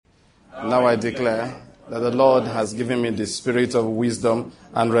Now I declare that the Lord has given me the spirit of wisdom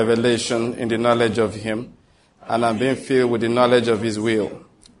and revelation in the knowledge of Him, and I'm being filled with the knowledge of His will,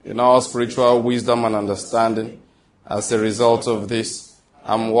 in all spiritual wisdom and understanding. As a result of this,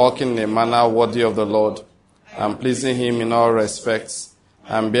 I'm walking in a manner worthy of the Lord. I'm pleasing Him in all respects.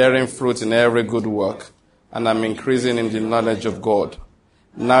 I'm bearing fruit in every good work, and I'm increasing in the knowledge of God.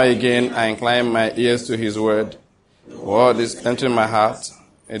 Now again, I incline my ears to His word. The word is entering my heart.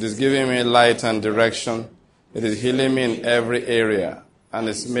 It is giving me light and direction. It is healing me in every area, and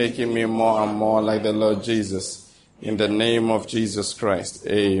it's making me more and more like the Lord Jesus. In the name of Jesus Christ.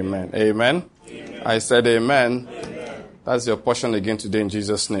 Amen. Amen. Amen. I said amen. Amen. That's your portion again today in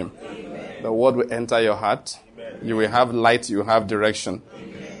Jesus' name. Amen. The word will enter your heart. Amen. You will have light. You will have direction.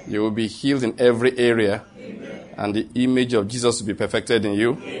 Amen. You will be healed in every area. Amen. And the image of Jesus will be perfected in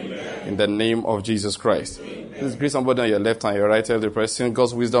you. Amen. In the name of Jesus Christ. Amen. Please greet somebody on your left and your right. Tell the person,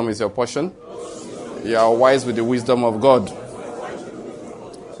 God's wisdom is your portion. You are wise with the wisdom of God.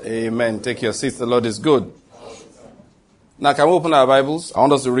 Amen. Take your seats. The Lord is good. Now, can we open our Bibles? I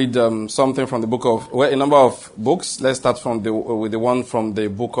want us to read something from the book of, a number of books. Let's start from with the one from the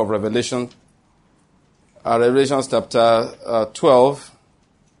book of Revelation. Revelation chapter 12.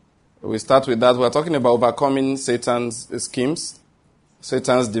 We start with that. We're talking about overcoming Satan's schemes,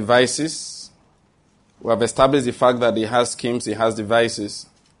 Satan's devices. We have established the fact that he has schemes, he has devices.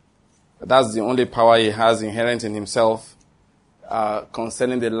 That's the only power he has inherent in himself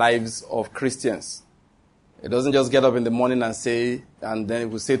concerning the lives of Christians. He doesn't just get up in the morning and say, and then he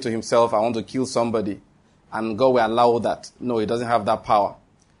will say to himself, I want to kill somebody. And God will allow that. No, he doesn't have that power.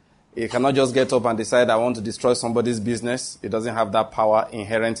 He cannot just get up and decide, I want to destroy somebody's business. He doesn't have that power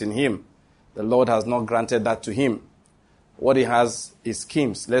inherent in him. The Lord has not granted that to him. What he has is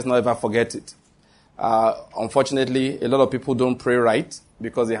schemes. Let's not ever forget it. Unfortunately, a lot of people don't pray right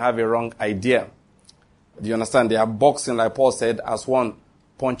because they have a wrong idea. Do you understand? They are boxing, like Paul said, as one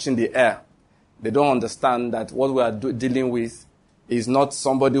punching the air. They don't understand that what we are dealing with is not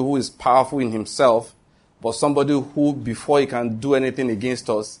somebody who is powerful in himself, but somebody who, before he can do anything against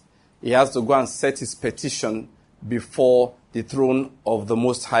us, he has to go and set his petition before the throne of the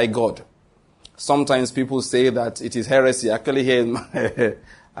Most High God. Sometimes people say that it is heresy. Actually, here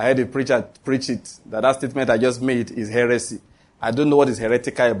I heard a preacher preach it, that statement I just made is heresy. I don't know what is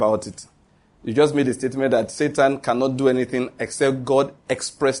heretical about it. You just made a statement that Satan cannot do anything except God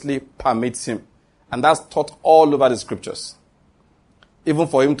expressly permits him. And that's taught all over the scriptures. Even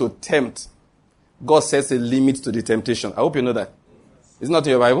for him to tempt, God sets a limit to the temptation. I hope you know that. It's not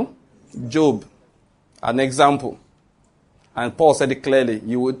in your Bible. Job, an example. And Paul said it clearly.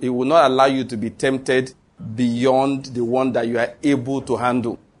 He will not allow you to be tempted beyond the one that you are able to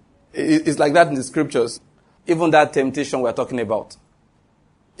handle. It's like that in the scriptures. Even that temptation we're talking about.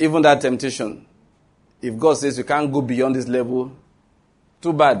 Even that temptation. If God says you can't go beyond this level,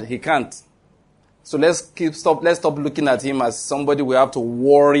 too bad, he can't. So let's stop looking at him as somebody we have to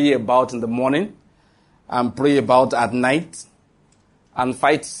worry about in the morning and pray about at night and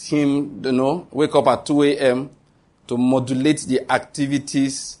fight him, wake up at 2 a.m. to modulate the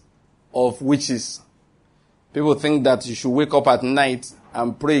activities of witches. People think that you should wake up at night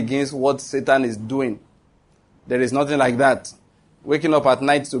and pray against what Satan is doing. There is nothing like that. Waking up at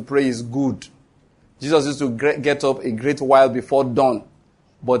night to pray is good. Jesus used to get up a great while before dawn,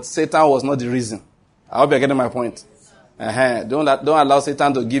 but Satan was not the reason. I hope you're getting my point. Don't allow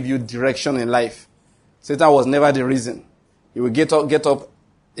Satan to give you direction in life. Satan was never the reason. He will get up,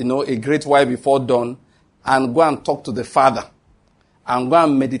 a great while before dawn and go and talk to the Father and go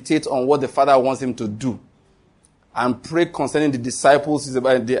and meditate on what the Father wants him to do and pray concerning the disciples,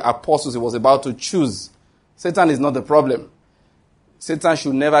 the apostles he was about to choose. Satan is not the problem. Satan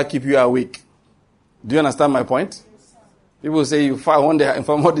should never keep you awake. Do you understand my point? People say,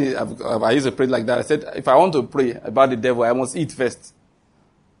 I used to pray like that. I said, if I want to pray about the devil, I must eat first.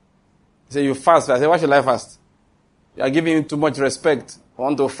 He said, you fast. I said, why should I fast? You are giving him too much respect. I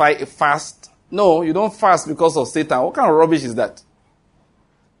want to fast. No, you don't fast because of Satan. What kind of rubbish is that?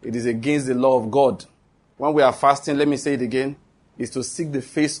 It is against the law of God. When we are fasting, let me say it again, is to seek the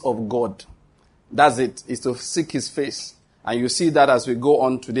face of God. That's it. Is to seek his face. And you see that as we go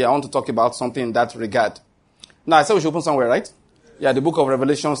on today. I want to talk about something in that regard. Now, I said we should open somewhere, right? Yeah, the book of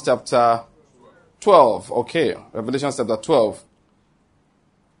Revelation chapter 12. Okay, Revelation chapter 12.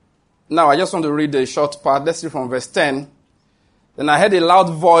 Now, I just want to read a short part. Let's read from verse 10. Then I heard a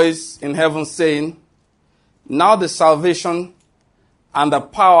loud voice in heaven saying, now the salvation and the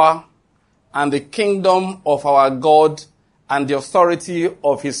power and the kingdom of our God and the authority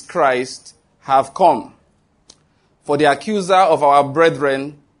of his Christ have come. For the accuser of our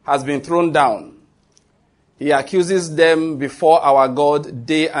brethren has been thrown down. He accuses them before our God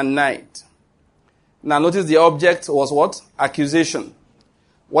day and night. Now notice the object was what? Accusation.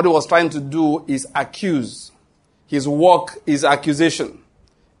 What he was trying to do is accuse. His work is accusation.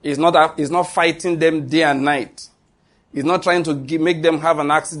 He's not fighting them day and night. He's not trying to make them have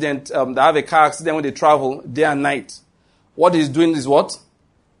an accident, they have a car accident when they travel day and night. What he's doing is what?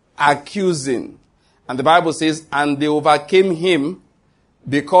 Accusing. And the Bible says, and they overcame him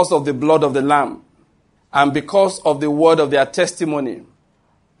because of the blood of the Lamb and because of the word of their testimony.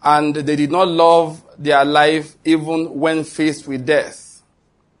 And they did not love their life even when faced with death.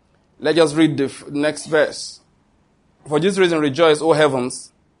 Let's just read the next verse. For this reason rejoice, O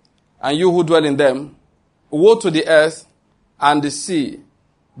heavens, and you who dwell in them. Woe to the earth and the sea,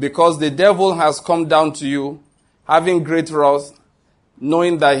 because the devil has come down to you, having great wrath,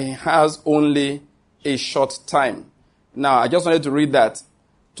 knowing that he has only a short time. Now, I just wanted to read that.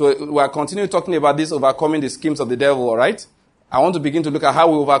 We are continuing talking about this, overcoming the schemes of the devil, all right? I want to begin to look at how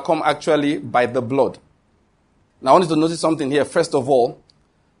we overcome actually by the blood. Now, I want you to notice something here. First of all,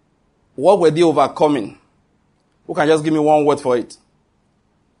 what were they overcoming? Who can just give me one word for it?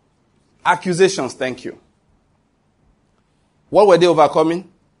 Accusations, thank you. What were they overcoming?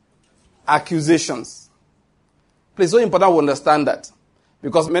 Accusations. Please, it's so important we understand that.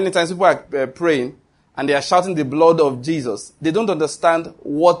 Because many times people are praying and they are shouting the blood of Jesus. They don't understand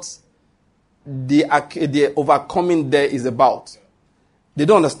what the overcoming there is about. They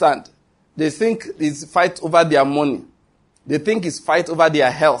don't understand. They think it's fight over their money. They think it's fight over their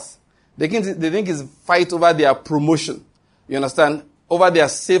health. They think it's fight over their promotion. You understand? Over their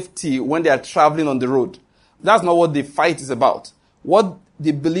safety when they are traveling on the road. That's not what the fight is about. What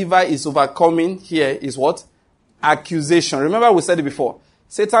the believer is overcoming here is what? Accusation. Remember we said it before.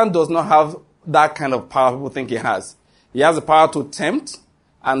 Satan does not have that kind of power people think he has. He has the power to tempt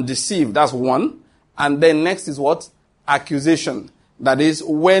and deceive. That's one. And then next is what? Accusation. That is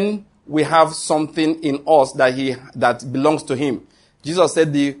when we have something in us that belongs to him. Jesus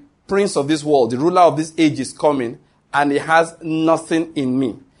said the prince of this world, the ruler of this age is coming and he has nothing in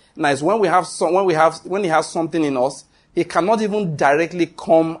me. Now, it's when he has something in us, he cannot even directly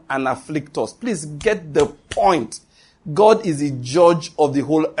come and afflict us. Please get the point. God is the judge of the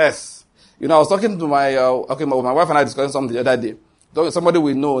whole earth. You know, I was talking to my wife and I discussed something the other day. Somebody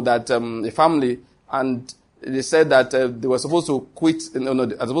we know that a family, and they said that they were supposed to quit, they were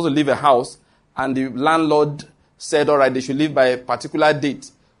supposed to leave a house, and the landlord said, all right, they should leave by a particular date.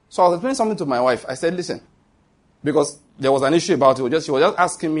 So I was explaining something to my wife. I said, listen, because there was an issue about it. She was just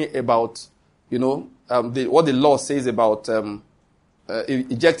asking me about, what the law says about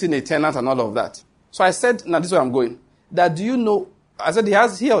ejecting a tenant and all of that. So I said, now this is where I'm going. That do you know, I said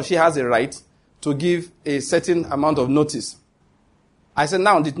he or she has a right to give a certain amount of notice. I said,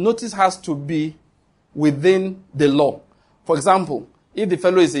 now the notice has to be within the law. For example, if the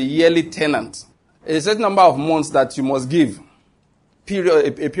fellow is a yearly tenant, a certain number of months that you must give,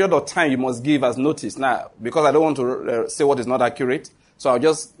 a period of time you must give as notice. Now, because I don't want to say what is not accurate, so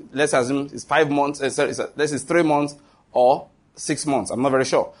let's assume it's 5 months, this is 3 months or 6 months. I'm not very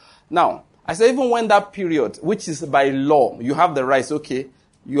sure. Now, I say even when that period, which is by law, you have the rights, okay,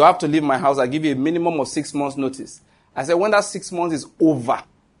 you have to leave my house, I give you a minimum of 6 months notice. I said when that 6 months is over,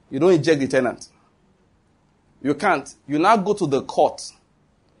 you don't eject the tenant. You can't. You now go to the court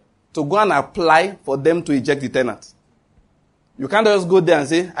to go and apply for them to eject the tenant. You can't just go there and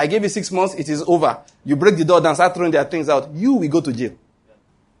say, I gave you 6 months, it is over. You break the door down, start throwing their things out. You will go to jail.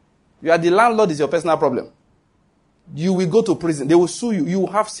 You are the landlord, is your personal problem. You will go to prison. They will sue you. You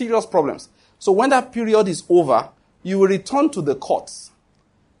will have serious problems. So when that period is over, you will return to the courts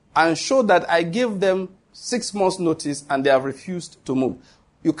and show that I gave them 6 months notice and they have refused to move.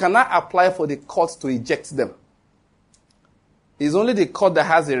 You cannot apply for the court to eject them. It's only the court that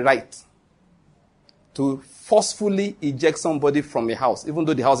has a right to forcefully eject somebody from a house, even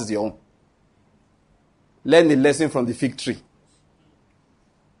though the house is your own. Learn a lesson from the fig tree.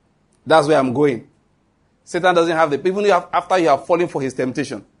 That's where I'm going. Satan doesn't have even after you have fallen for his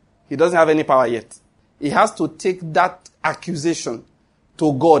temptation, he doesn't have any power yet. He has to take that accusation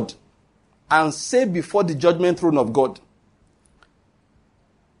to God and say before the judgment throne of God,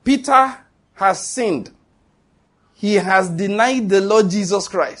 Peter has sinned. He has denied the Lord Jesus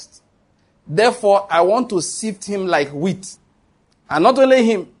Christ. Therefore, I want to sift him like wheat. And not only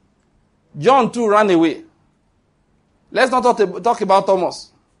him, John too ran away. Let's not talk about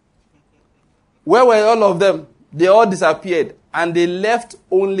Thomas. Where were all of them? They all disappeared. And they left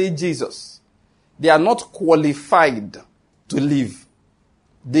only Jesus. They are not qualified to live.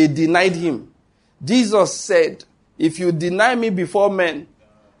 They denied him. Jesus said, if you deny me before men,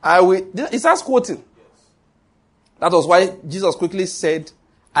 He starts quoting. That was why Jesus quickly said,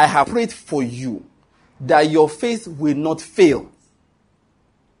 I have prayed for you that your faith will not fail.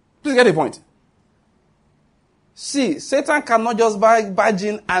 Please get the point. See, Satan cannot just barge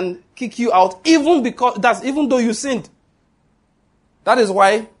in and kick you out, even though you sinned. That is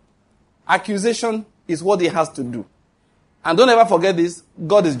why accusation is what he has to do. And don't ever forget this,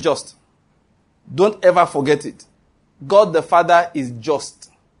 God is just. Don't ever forget it. God the Father is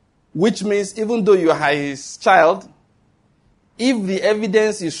just. Which means even though you are his child, if the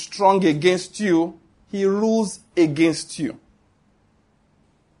evidence is strong against you, he rules against you.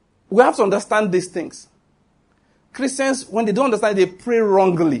 We have to understand these things. Christians, when they don't understand, they pray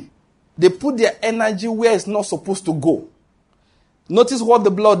wrongly. They put their energy where it's not supposed to go. Notice what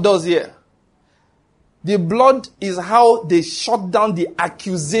the blood does here. The blood is how they shut down the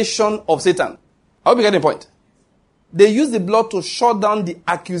accusation of Satan. I hope you get the point. They use the blood to shut down the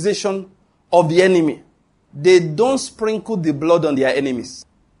accusation of the enemy. They don't sprinkle the blood on their enemies.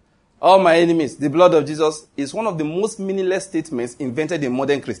 All my enemies, the blood of Jesus is one of the most meaningless statements invented in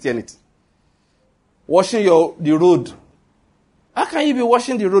modern Christianity. Washing the road. How can you be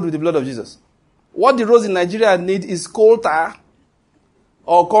washing the road with the blood of Jesus? What the roads in Nigeria need is coal tar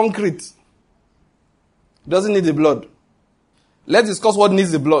or concrete. It doesn't need the blood. Let's discuss what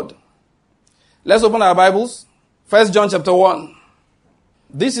needs the blood. Let's open our Bibles. 1 John chapter 1.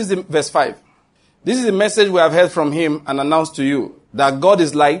 This is the verse 5. This is the message we have heard from him and announced to you, that God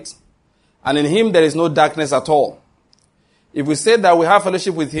is light, and in him there is no darkness at all. If we say that we have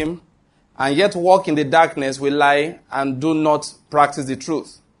fellowship with him, and yet walk in the darkness, we lie and do not practice the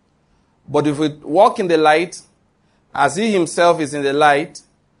truth. But if we walk in the light, as he himself is in the light,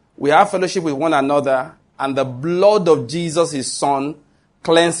 we have fellowship with one another, and the blood of Jesus, his son,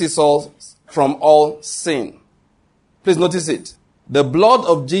 cleanses us from all sin. Please notice it. The blood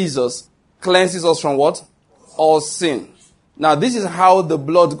of Jesus cleanses us from what? All sin. Now, this is how the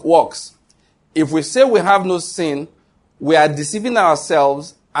blood works. If we say we have no sin, we are deceiving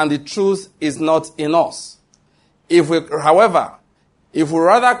ourselves and the truth is not in us. However, if we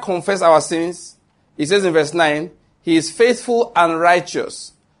rather confess our sins, it says in verse 9, he is faithful and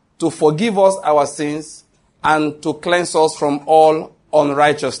righteous to forgive us our sins and to cleanse us from all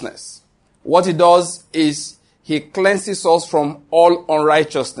unrighteousness. What he does is he cleanses us from all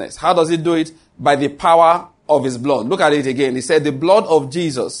unrighteousness. How does he do it? By the power of his blood. Look at it again. He said the blood of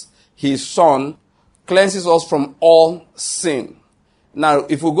Jesus, his son, cleanses us from all sin. Now,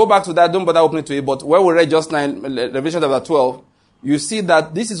 if we go back to that, don't bother opening to it, but where we read just now in Revelation chapter 12, you see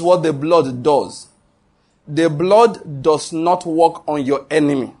that this is what the blood does. The blood does not work on your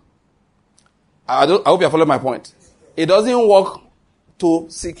enemy. I hope you are following my point. It doesn't work to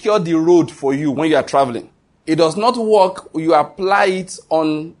secure the road for you when you are traveling. It does not work, you apply it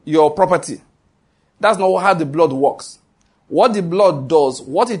on your property. That's not how the blood works. What the blood does,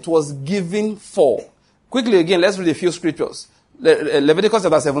 what it was given for. Quickly again, let's read a few scriptures. Leviticus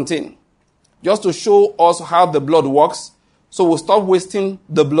chapter 17. Just to show us how the blood works, so we'll stop wasting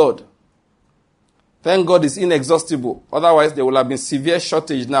the blood. Thank God it's inexhaustible. Otherwise, there will have been severe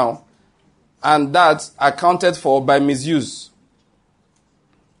shortage now. And that's accounted for by misuse.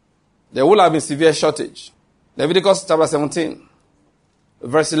 There will have been severe shortage. Leviticus chapter 17,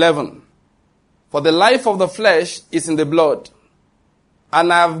 verse 11. For the life of the flesh is in the blood,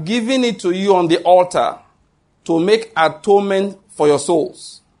 and I have given it to you on the altar to make atonement for your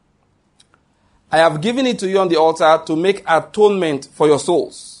souls. I have given it to you on the altar to make atonement for your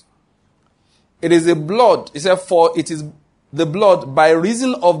souls. It is the blood, he said, for it is the blood by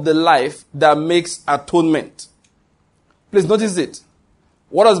reason of the life that makes atonement. Please notice it.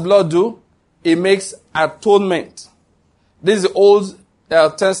 What does blood do? It makes atonement. This is the Old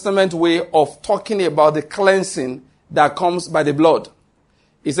Testament way of talking about the cleansing that comes by the blood.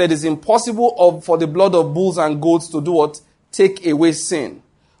 He said it's impossible for the blood of bulls and goats to do what? Take away sin.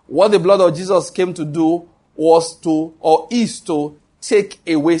 What the blood of Jesus came to do is to take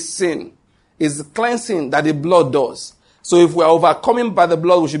away sin. It's the cleansing that the blood does. So if we are overcoming by the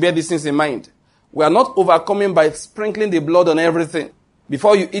blood, we should bear these things in mind. We are not overcoming by sprinkling the blood on everything.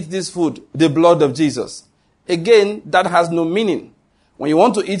 Before you eat this food, the blood of Jesus. Again, that has no meaning. When you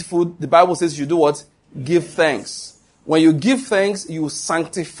want to eat food, the Bible says you do what? Give thanks. When you give thanks, you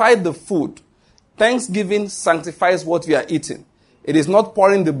sanctify the food. Thanksgiving sanctifies what you are eating. It is not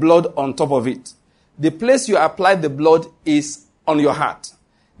pouring the blood on top of it. The place you apply the blood is on your heart.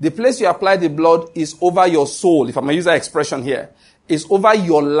 The place you apply the blood is over your soul, if I may use that expression here. It's over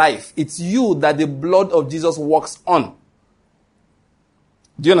your life. It's you that the blood of Jesus works on.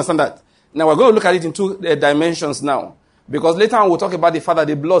 Do you understand that? Now we're going to look at it in two dimensions now. Because later on we'll talk about the fact that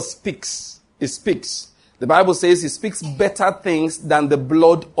the blood speaks. It speaks. The Bible says it speaks better things than the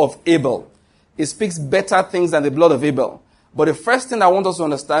blood of Abel. It speaks better things than the blood of Abel. But the first thing I want us to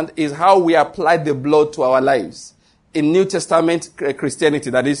understand is how we apply the blood to our lives. In New Testament Christianity,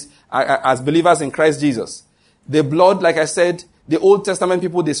 that is, as believers in Christ Jesus. The blood, like I said, the Old Testament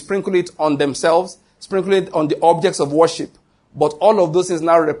people, they sprinkle it on themselves, sprinkle it on the objects of worship. But all of those things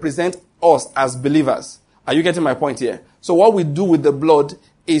now represent us as believers. Are you getting my point here? So what we do with the blood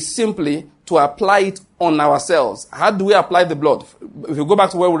is simply to apply it on ourselves. How do we apply the blood? If you go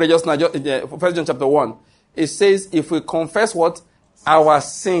back to where we read just now, 1 John chapter 1, it says, if we confess what? Our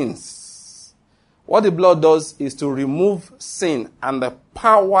sins. What the blood does is to remove sin and the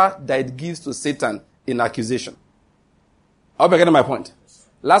power that it gives to Satan in accusation. I hope you're getting my point.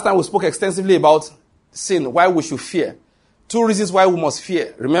 Last time we spoke extensively about sin, why we should fear. 2 reasons why we must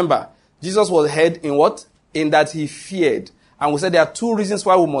fear. Remember, Jesus was heard in what? In that he feared. And we said there are 2 reasons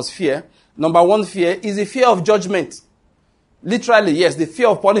why we must fear. Number 1 fear is the fear of judgment. Literally, yes, the fear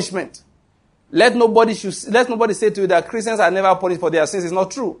of punishment. Let nobody say to you that Christians are never punished for their sins. It's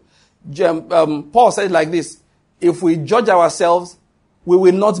not true. Paul said it like this: if we judge ourselves, we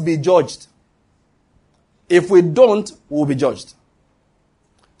will not be judged. If we don't, we will be judged.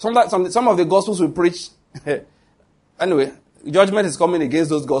 Some of the gospels we preach, anyway, judgment is coming against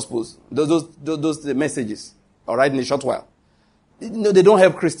those gospels, those messages. All right, in a short while. They don't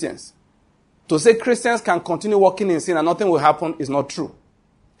help Christians. To say Christians can continue walking in sin and nothing will happen is not true.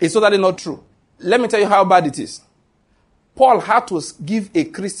 It's totally not true. Let me tell you how bad it is. Paul had to give a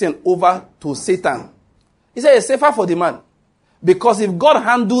Christian over to Satan. He said it's safer for the man. Because if God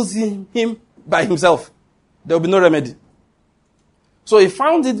handles him by himself, there will be no remedy. So he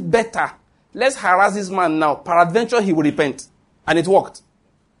found it better. Let's harass this man now. Peradventure he will repent. And it worked.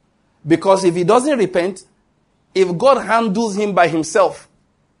 Because if he doesn't repent, if God handles him by himself,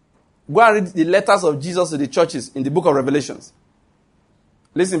 go and read the letters of Jesus to the churches in the book of Revelations.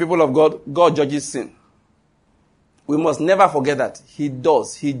 Listen, people of God, God judges sin. We must never forget that. He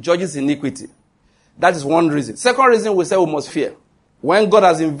does. He judges iniquity. That is one reason. Second reason we say we must fear. When God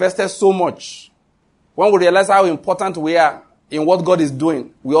has invested so much, when we realize how important we are in what God is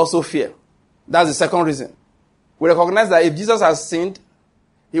doing, we also fear. That's the second reason. We recognize that if Jesus has sinned,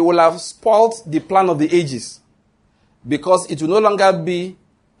 he will have spoiled the plan of the ages. Because it will no longer be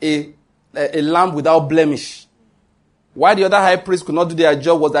a lamb without blemish. Why the other high priests could not do their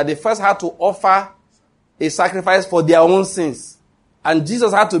job was that they first had to offer a sacrifice for their own sins. And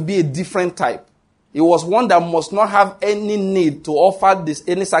Jesus had to be a different type. He was one that must not have any need to offer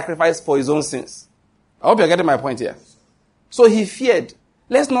any sacrifice for his own sins. I hope you're getting my point here. So he feared.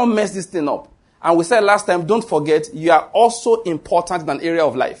 Let's not mess this thing up. And we said last time, don't forget, you are also important in an area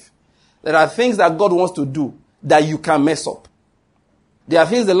of life. There are things that God wants to do that you can mess up. There are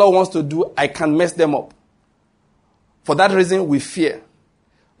things the Lord wants to do, I can mess them up. For that reason, we fear.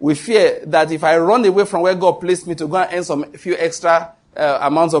 We fear that if I run away from where God placed me to go and earn few extra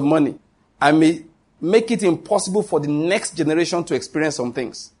amounts of money, I may make it impossible for the next generation to experience some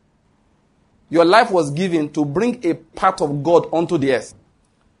things. Your life was given to bring a part of God onto the earth.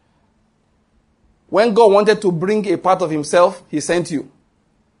 When God wanted to bring a part of himself, he sent you.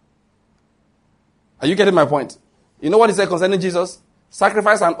 Are you getting my point? You know what he said concerning Jesus?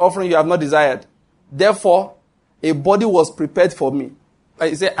 Sacrifice and offering you have not desired. Therefore, a body was prepared for me.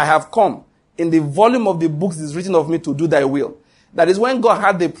 He said, I have come. In the volume of the books it is written of me to do thy will. That is when God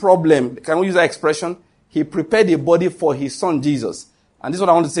had the problem, can we use that expression? He prepared a body for his son Jesus. And this is what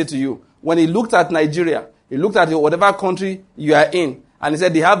I want to say to you. When he looked at Nigeria, he looked at whatever country you are in, and he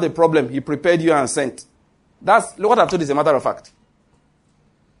said, they have the problem. He prepared you and sent. Look what I've told you is a matter of fact.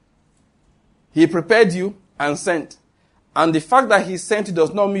 He prepared you and sent. And the fact that he sent you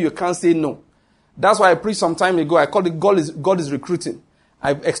does not mean you can't say no. That's why I preached some time ago. I called it God is recruiting.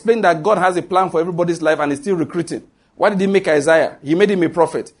 I explained that God has a plan for everybody's life and is still recruiting. Why did he make Isaiah? He made him a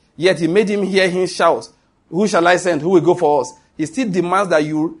prophet. Yet he made him hear him shout, who shall I send? Who will go for us? He still demands that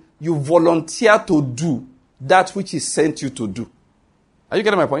you volunteer to do that which he sent you to do. Are you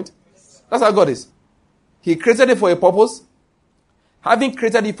getting my point? That's how God is. He created it for a purpose. Having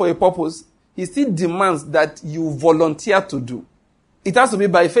created it for a purpose, he still demands that you volunteer to do. It has to be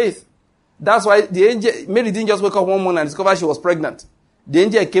by faith. That's why the angel, Mary didn't just wake up one morning and discover she was pregnant. The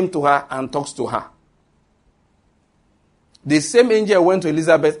angel came to her and talked to her. The same angel went to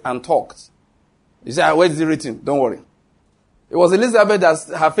Elizabeth and talked. He said, where is it written? Don't worry. It was Elizabeth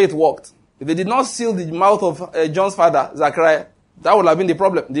that her faith worked. If they did not seal the mouth of John's father, Zachariah, that would have been the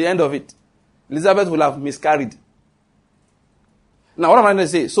problem, the end of it. Elizabeth will have miscarried. Now, what am I going to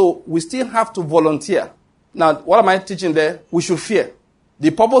say? So, we still have to volunteer. Now, what am I teaching there? We should fear.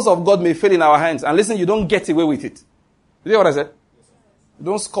 The purpose of God may fail in our hands. And listen, you don't get away with it. You hear what I said? You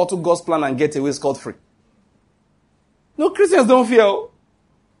don't scuttle God's plan and get away scot-free. No, Christians don't fear.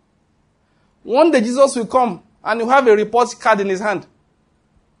 One day Jesus will come and you have a report card in his hand.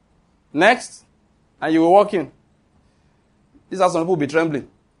 Next, and you will walk in. These are some people will be trembling.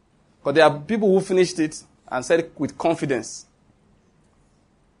 But there are people who finished it and said it with confidence,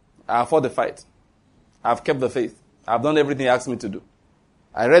 I have fought the fight. I have kept the faith. I have done everything he asked me to do.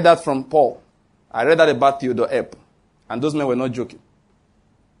 I read that from Paul. I read that about Theodore Epp. And those men were not joking.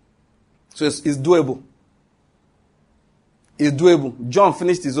 So it's doable. It's doable. John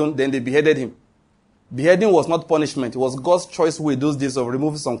finished his own, then they beheaded him. Beheading was not punishment. It was God's choice way those days of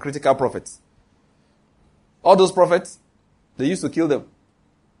removing some critical prophets. All those prophets, they used to kill them.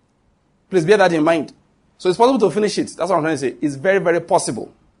 Please bear that in mind. So it's possible to finish it. That's what I'm trying to say. It's very, very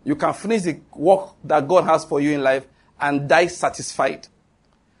possible. You can finish the work that God has for you in life and die satisfied.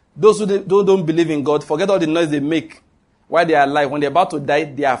 Those who don't believe in God, forget all the noise they make while they are alive. When they're about to die,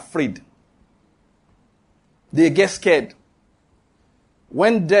 they are afraid. They get scared.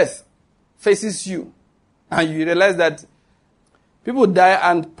 When death faces you and you realize that people die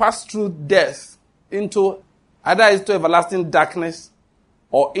and pass through death into either into everlasting darkness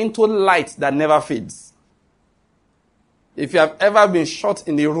or into light that never fades. If you have ever been shut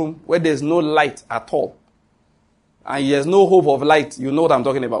in a room where there's no light at all, and there's no hope of light, you know what I'm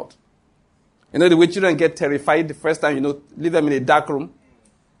talking about. You know the way children get terrified the first time, leave them in a dark room.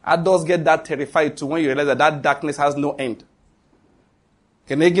 Adults get that terrified too when you realize that darkness has no end.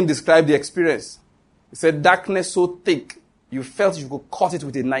 Ken Hagin described the experience. He said, darkness so thick, you felt you could cut it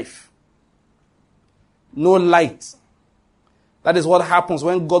with a knife. No light. That is what happens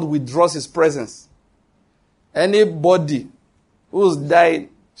when God withdraws his presence. Anybody who's died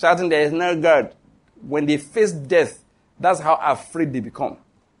shouting there is no God, when they face death, that's how afraid they become.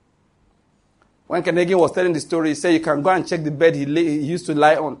 When Ken Hagin was telling the story, he said you can go and check the bed he used to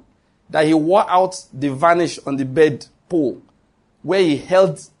lie on. That he wore out the varnish on the bed pole, where he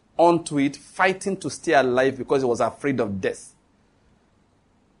held onto it, fighting to stay alive because he was afraid of death.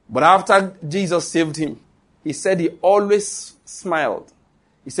 But after Jesus saved him, he said he always smiled.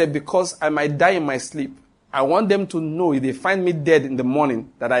 He said, because I might die in my sleep, I want them to know if they find me dead in the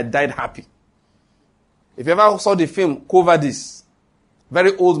morning that I died happy. If you ever saw the film Quo Vadis,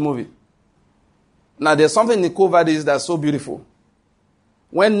 very old movie. Now there's something in Quo Vadis that's so beautiful.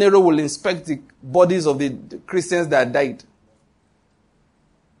 When Nero will inspect the bodies of the Christians that died,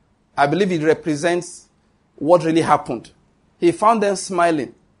 I believe it represents what really happened. He found them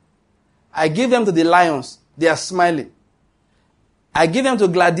smiling. I give them to the lions, they are smiling. I give them to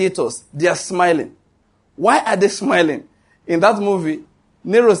gladiators, they are smiling. Why are they smiling? In that movie,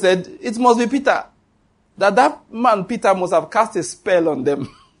 Nero said, it must be Peter. That man, Peter, must have cast a spell on them.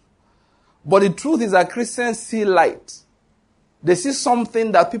 But the truth is that Christians see light. They see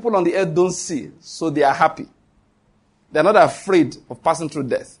something that people on the earth don't see, so they are happy. They're not afraid of passing through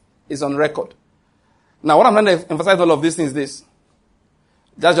death. It's on record. Now, what I'm trying to emphasize all of these things is this.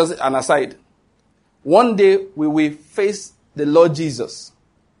 That's just an aside. One day, we will face the Lord Jesus.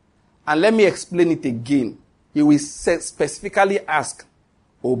 And let me explain it again. He will specifically ask,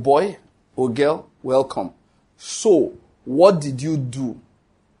 oh boy, oh girl, welcome. So, what did you do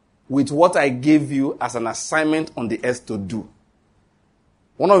with what I gave you as an assignment on the earth to do?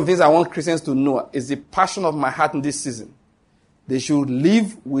 One of the things I want Christians to know is the passion of my heart in this season. They should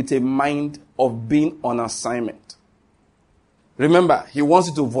live with a mind of being on assignment. Remember, he wants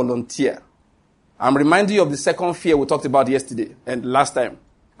you to volunteer. I'm reminding you of the second fear we talked about yesterday and last time.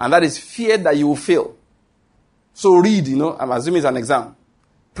 And that is fear that you will fail. So read, I'm assuming it's an exam.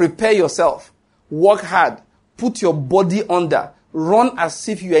 Prepare yourself. Work hard. Put your body under. Run as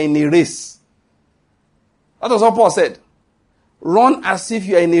if you are in a race. That was what Paul said. Run as if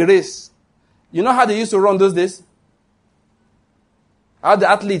you are in a race. You know how they used to run those days? How the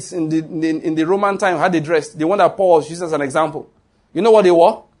athletes in the Roman time, how they dressed. The one that Paul was used as an example. You know what they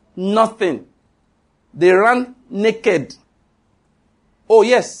wore? Nothing. They ran naked. Oh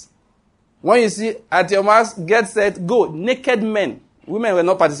yes. When you see at your marks, get set, go. Naked men. Women were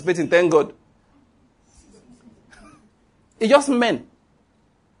not participating, thank God. It's just men.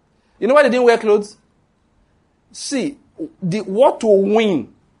 You know why they didn't wear clothes? See, what to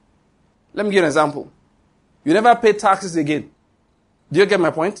win. Let me give you an example. You never pay taxes again. Do you get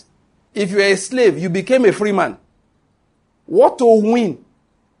my point? If you were a slave, you became a free man. What to win?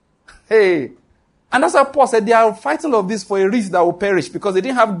 Hey. And that's why Paul said they are fighting of this for a reason that will perish because they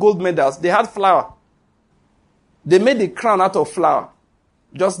didn't have gold medals. They had flour. They made the crown out of flour.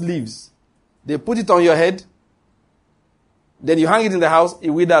 Just leaves. They put it on your head. Then you hang it in the house. It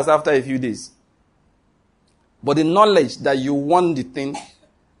withers after a few days. But the knowledge that you won the thing,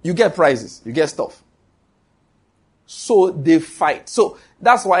 you get prizes. You get stuff. So they fight. So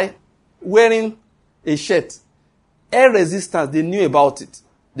that's why wearing a shirt, air resistance, they knew about it.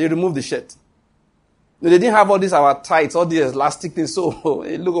 They removed the shirt. No, they didn't have all these our tights, all these elastic things. So,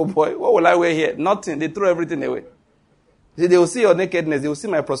 hey, look, oh boy, what will I wear here? Nothing. They throw everything away. They will see your nakedness. They will see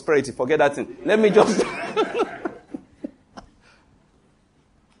my prosperity. Forget that thing. Let me just...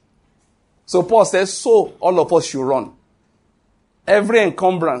 So Paul says, so all of us should run. Every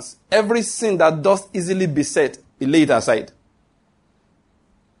encumbrance, every sin that does easily beset, we lay it aside.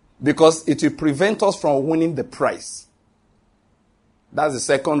 Because it will prevent us from winning the prize. That's the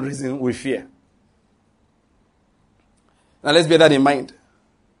second reason we fear. Now let's bear that in mind.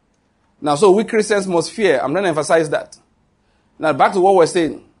 Now, so we Christians must fear. I'm going to emphasize that. Now back to what we're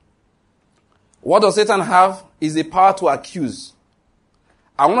saying. What does Satan have is the power to accuse.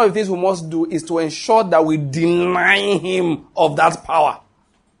 And one of the things we must do is to ensure that we deny him of that power.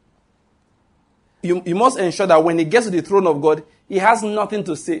 You must ensure that when he gets to the throne of God, he has nothing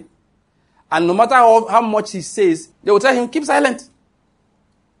to say. And no matter how much he says, they will tell him, keep silent.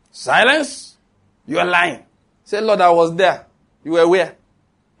 Silence? You are lying. Say, Lord, I was there. You were where?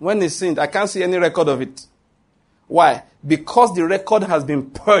 When he sinned, I can't see any record of it. Why? Because the record has been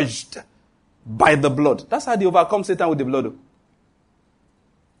purged by the blood. That's how they overcome Satan, with the blood.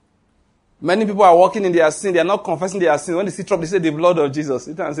 Many people are walking in their sin. They are not confessing their sin. When they see trouble, they say the blood of Jesus.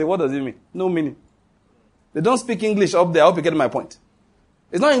 Satan say, what does it mean? No meaning. They don't speak English up there. I hope you get my point.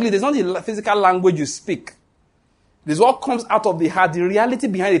 It's not English. It's not the physical language you speak. This is what comes out of the heart, the reality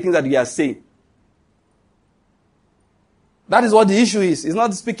behind the things that you are saying. That is what the issue is. It's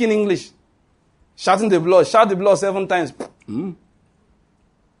not speaking English. Shouting the blood. Shout the blood 7 times. The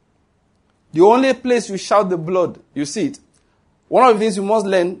only place you shout the blood, you see it. One of the things you must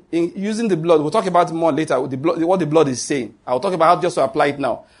learn in using the blood, we'll talk about it more later, what the blood is saying. I'll talk about how just to apply it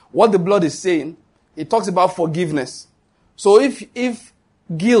now. What the blood is saying, it talks about forgiveness. So if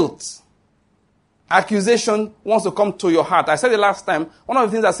guilt, accusation wants to come to your heart, I said it last time, one of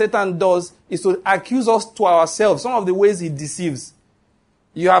the things that Satan does is to accuse us to ourselves. Some of the ways he deceives.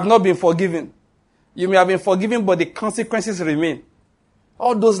 You have not been forgiven. You may have been forgiven, but the consequences remain.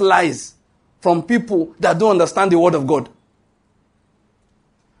 All those lies from people that don't understand the word of God.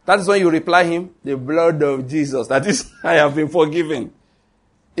 That is when you reply him, the blood of Jesus. That is, I have been forgiven.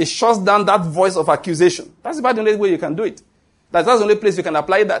 It shuts down that voice of accusation. That's about the only way you can do it. That's the only place you can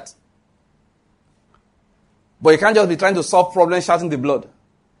apply that. But you can't just be trying to solve problems shouting the blood.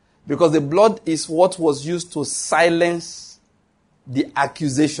 Because the blood is what was used to silence the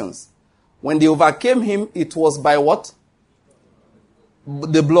accusations. When they overcame him, it was by what?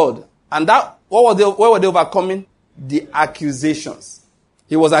 The blood. And that, what were they overcoming? The accusations.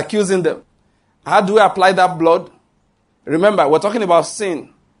 He was accusing them. How do we apply that blood? Remember, we're talking about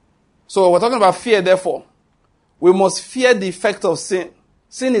sin. So we're talking about fear, therefore. We must fear the effect of sin.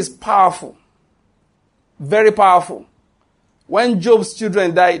 Sin is powerful. Very powerful. When Job's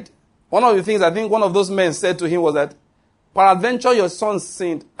children died, one of the things I think one of those men said to him was that, peradventure your sons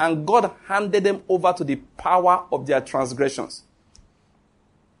sinned, and God handed them over to the power of their transgressions.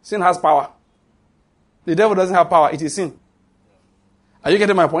 Sin has power. The devil doesn't have power. It is sin. Are you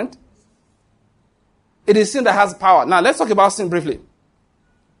getting my point? It is sin that has power. Now, let's talk about sin briefly.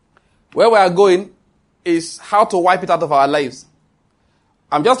 Where we are going is how to wipe it out of our lives.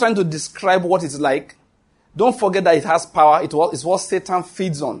 I'm just trying to describe what it's like. Don't forget that it has power. It's what Satan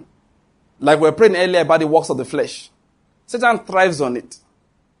feeds on. Like we were praying earlier about the works of the flesh. Satan thrives on it.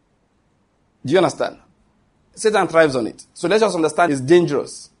 Do you understand? Satan thrives on it. So let's just understand it's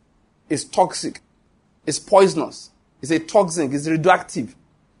dangerous. It's toxic. It's poisonous. It's a toxin. It's radioactive.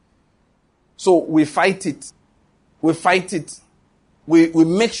 So we fight it. We fight it. We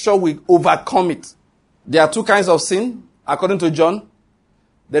make sure we overcome it. There are 2 kinds of sin, according to John.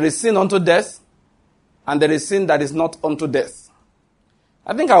 There is sin unto death, and there is sin that is not unto death.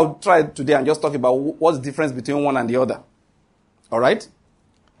 I think I'll try today and just talk about what's the difference between one and the other. All right?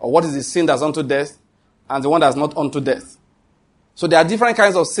 Or what is the sin that's unto death and the one that's not unto death. So there are different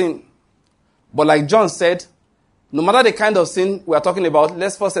kinds of sin. But like John said, no matter the kind of sin we are talking about,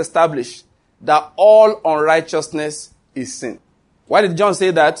 let's first establish that all unrighteousness is sin. Why did John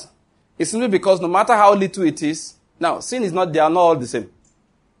say that? It's simply because no matter how little it is, now sin is not, they are not all the same.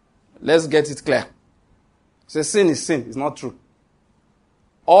 Let's get it clear. So sin is sin. It's not true.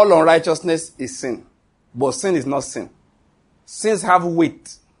 All unrighteousness is sin. But sin is not sin. Sins have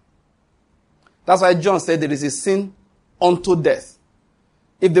weight. That's why John said there is a sin unto death.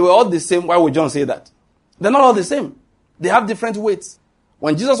 If they were all the same, why would John say that? They're not all the same. They have different weights.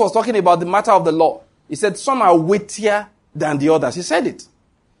 When Jesus was talking about the matter of the law, he said some are weightier than the others. He said it.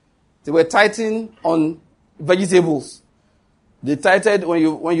 They were tithing on vegetables. They tithed when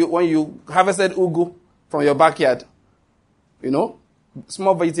you harvested ugu from your backyard.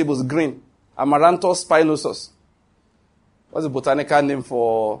 Small vegetables, green. Amaranthus spinosus. What's the botanical name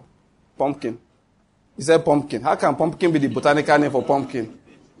for pumpkin? He said pumpkin. How can pumpkin be the botanical name for pumpkin?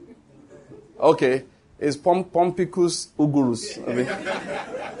 Okay. It's Pumpicus ugurus.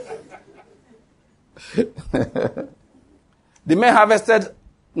 The men harvested,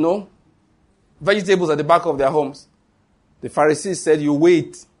 vegetables at the back of their homes. The Pharisees said, you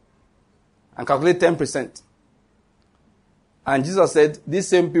wait and calculate 10%. And Jesus said, these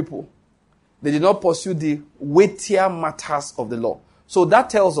same people, they did not pursue the weightier matters of the law. So that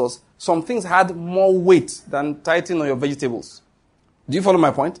tells us some things had more weight than tithing on your vegetables. Do you follow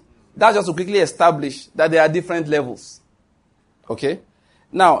my point? That's just to quickly establish that there are different levels. Okay?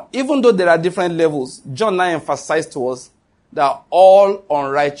 Now, even though there are different levels, John now emphasized to us that all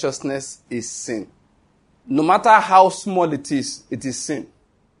unrighteousness is sin. No matter how small it is sin.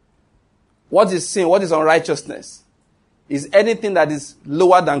 What is sin? What is unrighteousness? Is anything that is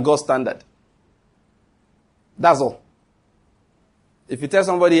lower than God's standard. That's all. If you tell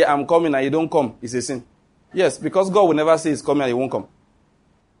somebody, I'm coming and you don't come, it's a sin. Yes, because God will never say he's coming and he won't come.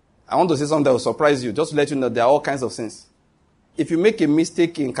 I want to say something that will surprise you, just to let you know there are all kinds of sins. If you make a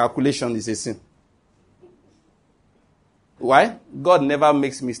mistake in calculation, it's a sin. Why? God never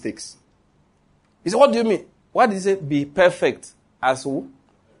makes mistakes. He said, what do you mean? Why did he say, be perfect as who?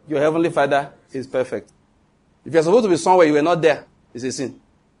 Your heavenly Father is perfect. If you're supposed to be somewhere you were not there, it's a sin.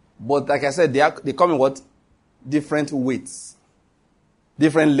 But like I said, they come in what? Different weights.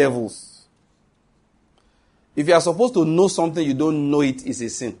 Different levels. If you are supposed to know something you don't know it, is a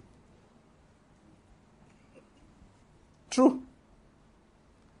sin. True.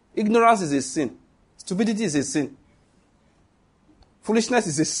 Ignorance is a sin. Stupidity is a sin. Foolishness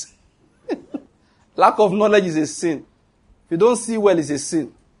is a sin. Lack of knowledge is a sin. If you don't see well, it's a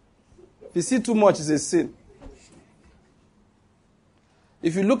sin. If you see too much, it's a sin.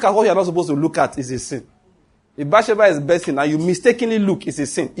 If you look at what you're not supposed to look at, it's a sin. If Bathsheba is bathing and you mistakenly look, it's a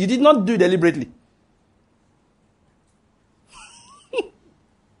sin. You did not do it deliberately.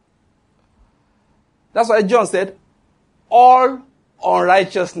 That's why John said, all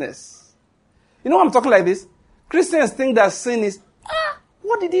unrighteousness. You know why I'm talking like this? Christians think that sin is,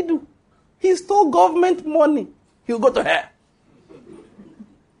 what did he do? He stole government money. He'll go to hell.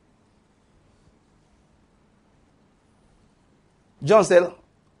 John said,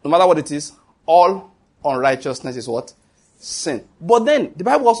 no matter what it is, all unrighteousness is what? Sin. But then, the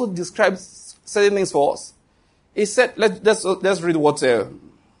Bible also describes certain things for us. It said, let's read what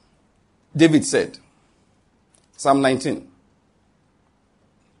David said. Psalm 19.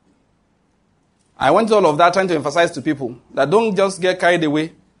 I went to all of that trying to emphasize to people that don't just get carried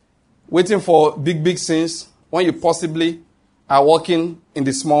away waiting for big sins when you possibly are walking in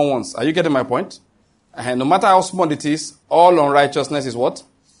the small ones. Are you getting my point? And no matter how small it is, all unrighteousness is what?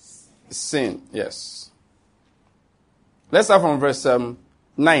 Sin. Yes. Let's start from verse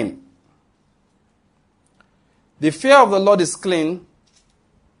 9. The fear of the Lord is clean,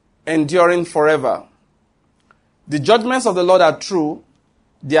 enduring forever. The judgments of the Lord are true,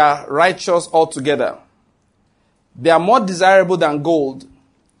 they are righteous altogether. They are more desirable than gold,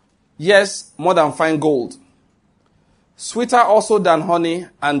 yes, more than fine gold. Sweeter also than honey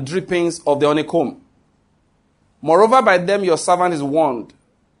and drippings of the honeycomb. Moreover, by them your servant is warned.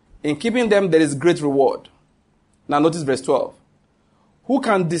 In keeping them there is great reward. Now notice verse 12. Who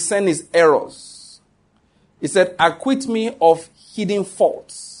can discern his errors? He said, acquit me of hidden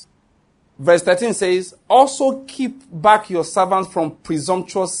faults. Verse 13 says, also keep back your servants from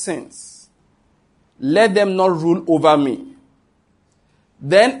presumptuous sins. Let them not rule over me.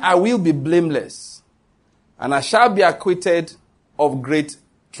 Then I will be blameless, and I shall be acquitted of great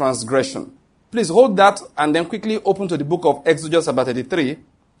transgression. Please hold that and then quickly open to the book of Exodus chapter 33.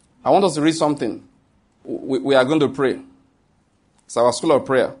 I want us to read something. We are going to pray. It's our school of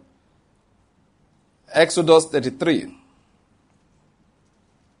prayer. Exodus 33.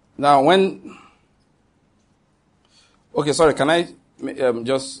 Now can I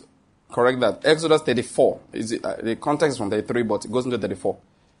just correct that? Exodus 34. The context is from 33, but it goes into 34.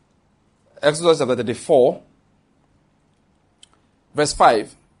 Exodus chapter 34, verse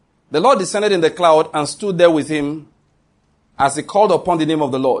 5. The Lord descended in the cloud and stood there with him as he called upon the name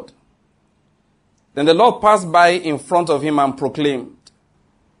of the Lord. Then the Lord passed by in front of him and proclaimed,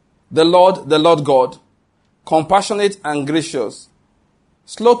 the Lord God, compassionate and gracious,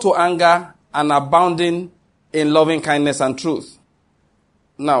 slow to anger, and abounding in loving kindness and truth.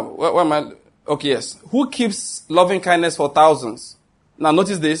 Now, where am I? Okay, yes. Who keeps loving kindness for thousands? Now,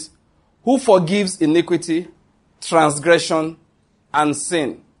 notice this. Who forgives iniquity, transgression, and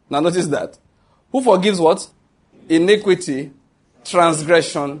sin? Now, notice that. Who forgives what? Iniquity,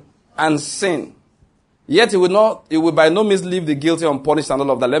 transgression, and sin. Yet he will by no means leave the guilty unpunished and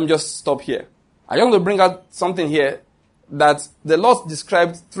all of that. Let me just stop here. I want to bring out something here that the Lord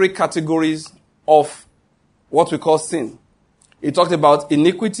described 3 categories of what we call sin. He talked about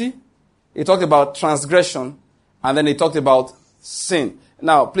iniquity, he talked about transgression, and then he talked about sin.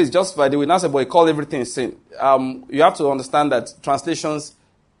 Now, please, just by the way, now say, but he called everything sin. You have to understand that translations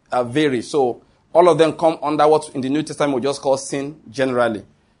vary. So, all of them come under what in the New Testament we just call sin generally.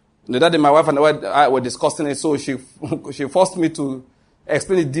 The other day, my wife and I were discussing it, so she forced me to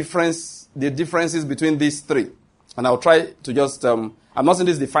explain the differences between these 3. And I'll try to just, I'm not saying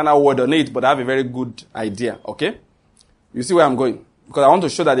this is the final word on it, but I have a very good idea, okay? You see where I'm going? Because I want to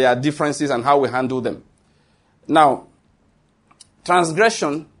show that there are differences and how we handle them. Now,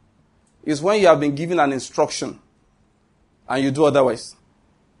 transgression is when you have been given an instruction and you do otherwise.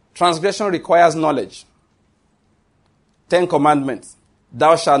 Transgression requires knowledge. 10 commandments.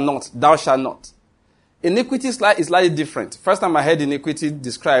 Thou shalt not. Thou shalt not. Iniquity is slightly different. First time I heard iniquity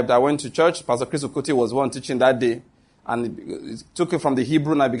described, I went to church. Pastor Chris Okoti was one teaching that day. And it took it from the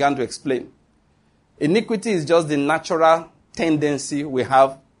Hebrew and I began to explain. Iniquity is just the natural tendency we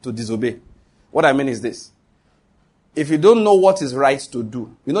have to disobey. What I mean is this. If you don't know what is right to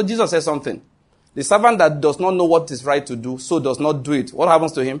do, Jesus said something. The servant that does not know what is right to do, so does not do it. What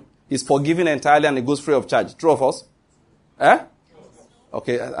happens to him? He's forgiven entirely and he goes free of charge. True or false?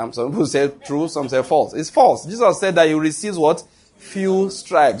 Okay, some people say true, some say false. It's false. Jesus said that he receives what? Few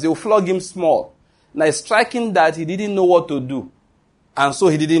stripes. They will flog him small. Now it's striking that he didn't know what to do. And so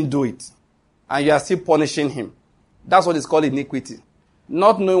he didn't do it. And you are still punishing him. That's what is called iniquity.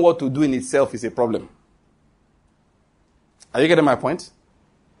 Not knowing what to do in itself is a problem. Are you getting my point?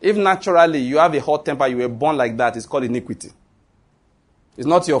 If naturally you have a hot temper, you were born like that, it's called iniquity. It's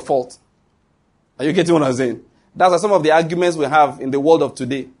not your fault. Are you getting what I'm saying? That's why some of the arguments we have in the world of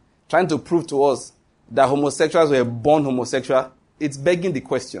today, trying to prove to us that homosexuals were born homosexual, it's begging the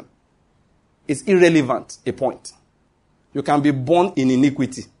question. It's irrelevant, a point. You can be born in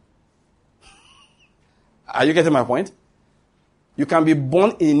iniquity. Are you getting my point? You can be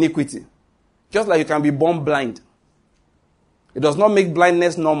born in iniquity. Just like you can be born blind. It does not make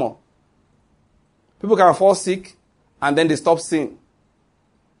blindness normal. People can fall sick and then they stop seeing.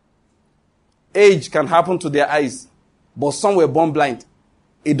 Age can happen to their eyes, but some were born blind.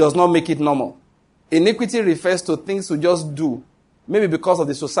 It does not make it normal. Iniquity refers to things we just do, maybe because of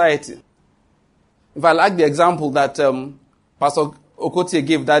the society. If I like the example that Pastor Okoti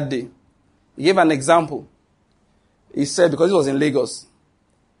gave that day, he gave an example. He said, because it was in Lagos,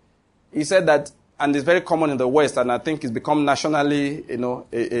 he said that, and it's very common in the West, and I think it's become nationally,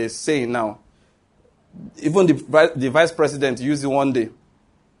 a saying now. Even the vice president used it one day.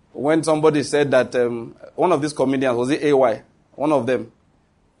 When somebody said that one of these comedians, was it AY, one of them,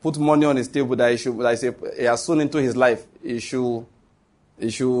 put money on his table that he has sown into his life, he should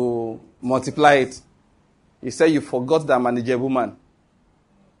multiply it. He said, you forgot that I'm an Ijebu man.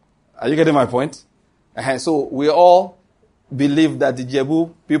 Are you getting my point? So we all believe that the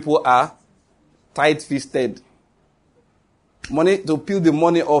Ijebu people are tight-fisted. Money, to peel the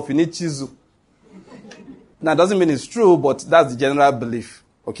money off, you need chizu. Now, it doesn't mean it's true, but that's the general belief.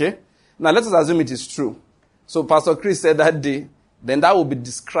 Okay? Now, let us assume it is true. So, Pastor Chris said that day, then that will be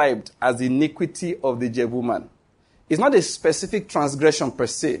described as the iniquity of the Ijebu man. It's not a specific transgression per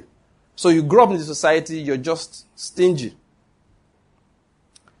se. So, you grow up in the society, you're just stingy.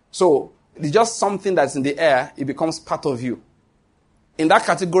 So, it's just something that's in the air, it becomes part of you. In that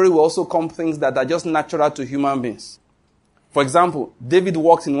category will also come things that are just natural to human beings. For example, David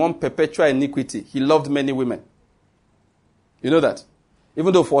walked in one perpetual iniquity. He loved many women. You know that?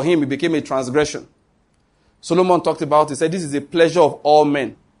 Even though for him it became a transgression. Solomon talked about it. He said, this is a pleasure of all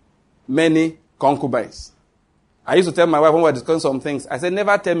men. Many concubines. I used to tell my wife when we were discussing some things, I said,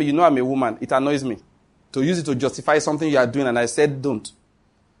 never tell me you know I'm a woman. It annoys me. To use it to justify something you are doing, and I said, don't.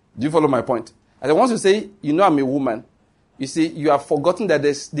 Do you follow my point? I said, once you say, you know I'm a woman, you see, you have forgotten that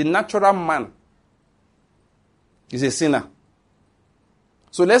the natural man is a sinner.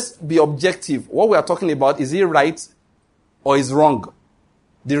 So let's be objective. What we are talking about, is it right or is wrong?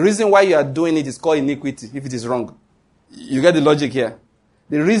 The reason why you are doing it is called iniquity, if it is wrong. You get the logic here.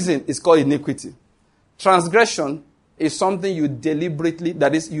 The reason is called iniquity. Transgression is something you deliberately,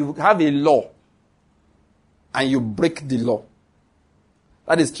 that is, you have a law and you break the law.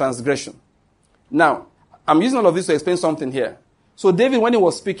 That is transgression. Now, I'm using all of this to explain something here. So David, when he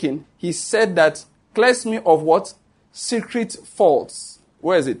was speaking, he said that, cleanse me of what? Secret faults.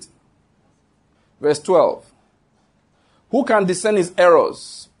 Where is it? Verse 12. Who can discern his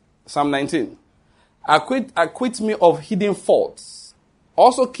errors? Psalm 19. Acquit me of hidden faults.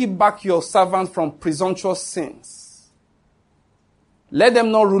 Also keep back your servant from presumptuous sins. Let them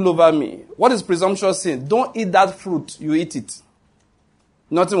not rule over me. What is presumptuous sin? Don't eat that fruit. You eat it.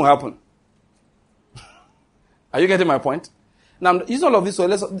 Nothing will happen. Are you getting my point? Now, using all of this, so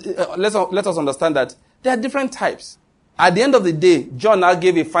let us understand that there are different types. At the end of the day, John now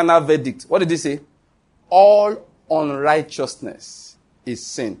gave a final verdict. What did he say? All unrighteousness is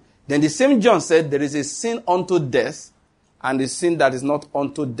sin. Then the same John said there is a sin unto death and a sin that is not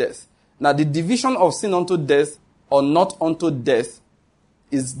unto death. Now, the division of sin unto death or not unto death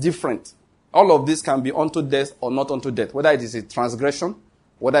is different. All of this can be unto death or not unto death, whether it is a transgression,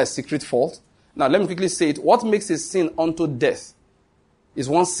 whether it's secret fault. Now, let me quickly say it. What makes a sin unto death is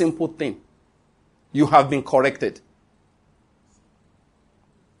one simple thing. You have been corrected.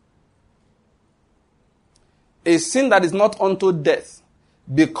 A sin that is not unto death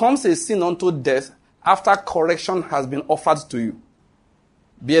becomes a sin unto death after correction has been offered to you.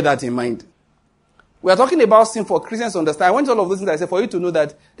 Bear that in mind. We are talking about sin for Christians to understand. I went to all of those things I said for you to know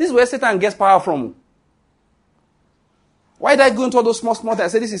that this is where Satan gets power from. Why did I go into all those small things? I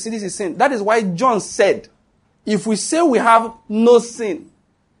said this is sin. That is why John said, if we say we have no sin,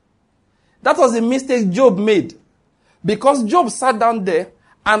 that was a mistake Job made. Because Job sat down there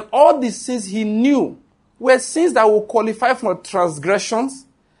and all the sins he knew were sins that would qualify for transgressions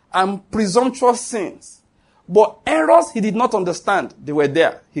and presumptuous sins. But errors he did not understand. They were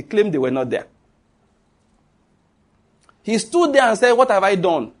there. He claimed they were not there. He stood there and said, what have I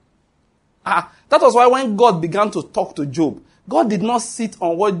done? That was why when God began to talk to Job, God did not sit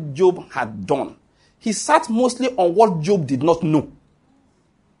on what Job had done. He sat mostly on what Job did not know.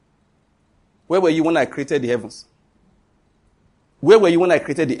 Where were you when I created the heavens? Where were you when I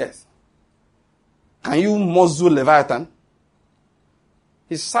created the earth? Can you muzzle Leviathan?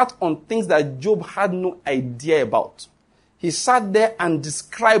 He sat on things that Job had no idea about. He sat there and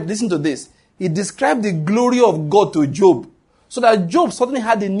described, listen to this, he described the glory of God to Job, so that Job suddenly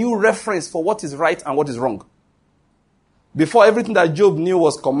had a new reference for what is right and what is wrong. Before, everything that Job knew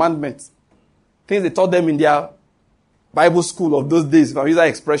was commandments. Things they taught them in their Bible school of those days, if I use that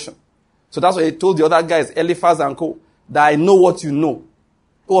expression. So that's why he told the other guys, Eliphaz and co, that I know what you know.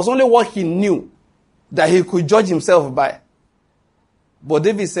 It was only what he knew that he could judge himself by. But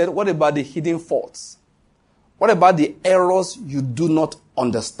David said, what about the hidden faults? What about the errors you do not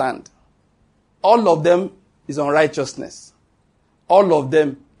understand? All of them is unrighteousness. All of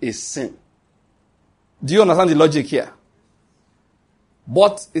them is sin. Do you understand the logic here?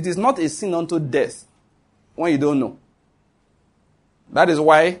 But it is not a sin unto death when you don't know. That is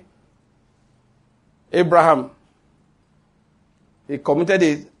why Abraham, he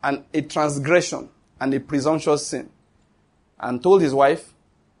committed a transgression and a presumptuous sin and told his wife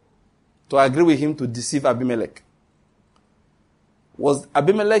to agree with him to deceive Abimelech. Was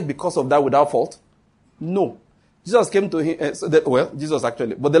Abimelech because of that without fault? No. Jesus came to him, Jesus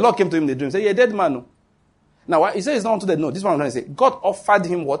actually, but the Lord came to him in the dream and said, you're a dead man. No. Now, he said he's not unto death. No, this is what I'm trying to say. God offered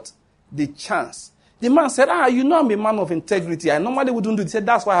him what? The chance. The man said, you know I'm a man of integrity. I normally wouldn't do it. He said,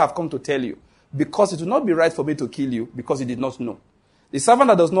 that's why I have come to tell you. Because it will not be right for me to kill you because you did not know. The servant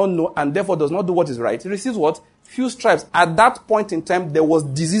that does not know and therefore does not do what is right, he receives what? Few stripes. At that point in time, there was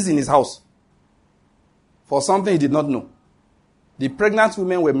disease in his house. For something he did not know. The pregnant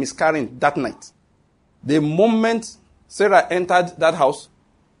women were miscarrying that night. The moment Sarah entered that house,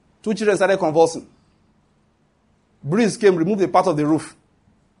 2 children started convulsing. Breeze came, removed a part of the roof.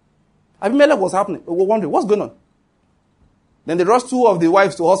 Abimelech was wondering, what's going on? Then they rushed 2 of the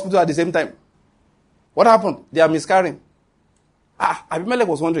wives to hospital at the same time. What happened? They are miscarrying. Abimelech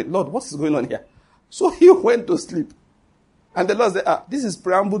was wondering, Lord, what is going on here? So he went to sleep. And the Lord said, this is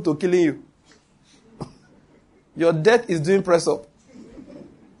preamble to killing you. Your death is doing press up.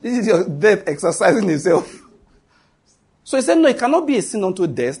 This is your death exercising itself. So he said, no, it cannot be a sin unto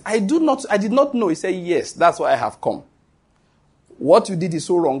death. I did not know. He said, yes, that's why I have come. What you did is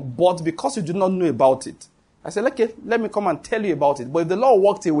so wrong, but because you did not know about it. I said, okay, let me come and tell you about it. But if the Lord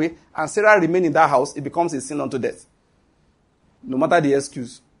walked away and Sarah remained in that house, it becomes a sin unto death. No matter the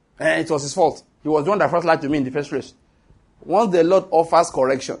excuse. It was his fault. He was the one that first lied to me in the first place. Once the Lord offers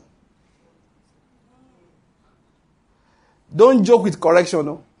correction, don't joke with correction,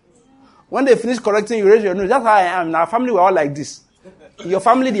 no. When they finish correcting you, raise your nose. That's how I am. In our family, we're all like this. Your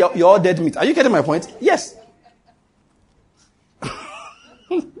family, you're all dead meat. Are you getting my point? Yes.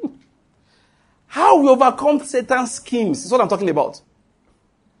 How we overcome Satan's schemes is what I'm talking about.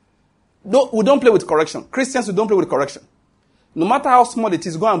 No, we don't play with correction. Christians, we don't play with correction. No matter how small it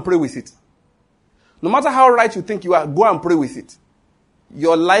is, go and pray with it. No matter how right you think you are, go and pray with it.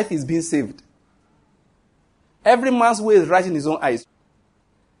 Your life is being saved. Every man's way is right in his own eyes.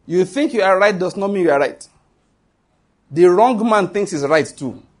 You think you are right does not mean you are right. The wrong man thinks he's right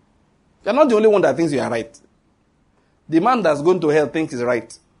too. You're not the only one that thinks you are right. The man that's going to hell thinks he's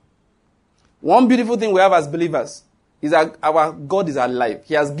right. One beautiful thing we have as believers is that our God is alive.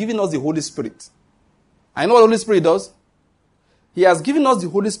 He has given us the Holy Spirit. I know what the Holy Spirit does. He has given us the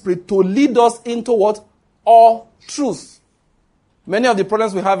Holy Spirit to lead us into what? All truth. Many of the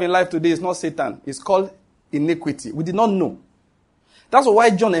problems we have in life today is not Satan. It's called iniquity. We did not know. That's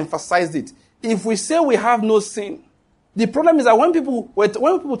why John emphasized it. If we say we have no sin, the problem is that when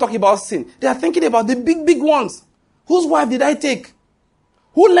people talk about sin, they are thinking about the big ones. Whose wife did I take?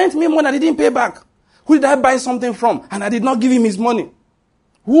 Who lent me money I didn't pay back? Who did I buy something from and I did not give him his money?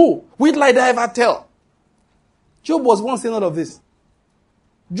 Who? Which lie did I ever tell? Job was once saying all of this.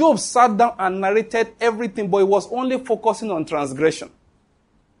 Job sat down and narrated everything, but he was only focusing on transgression.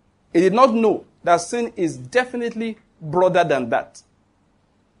 He did not know that sin is definitely broader than that.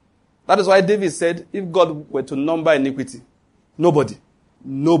 That is why David said, if God were to number iniquity, nobody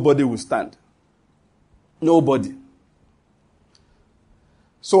will stand. Nobody.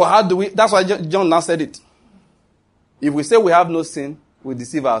 So how do we, that's why John now said it. If we say we have no sin, we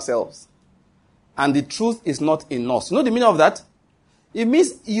deceive ourselves. And the truth is not in us. You know the meaning of that? It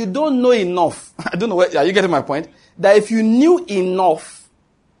means you don't know enough. I don't know, are you getting my point? That if you knew enough,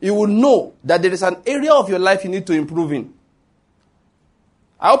 you would know that there is an area of your life you need to improve in.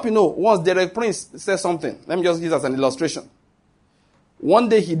 I hope you know, once Derek Prince said something, let me just use as an illustration. One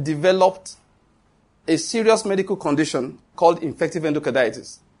day he developed a serious medical condition called infective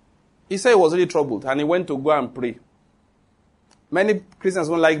endocarditis. He said he was really troubled and he went to go and pray. Many Christians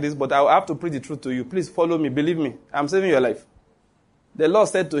won't like this, but I have to preach the truth to you. Please follow me. Believe me. I'm saving your life. The Lord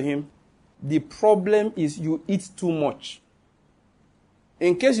said to him, the problem is you eat too much.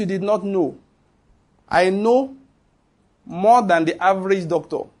 In case you did not know, I know more than the average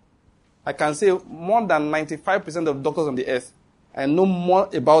doctor. I can say more than 95% of doctors on the earth. I know more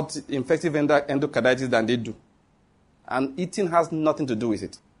about infective endocarditis than they do. And eating has nothing to do with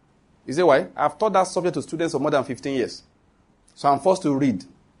it. You say why? I've taught that subject to students for more than 15 years. So I'm forced to read.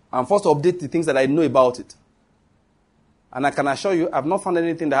 I'm forced to update the things that I know about it. And I can assure you, I've not found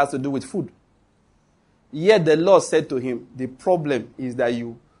anything that has to do with food. Yet the Lord said to him, the problem is that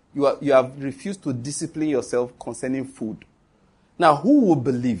you have refused to discipline yourself concerning food. Now, who will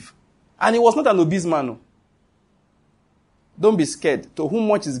believe? And he was not an obese man. No. Don't be scared. To whom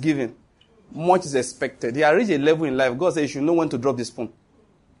much is given, much is expected. He has reached a level in life. God says you should know when to drop the spoon.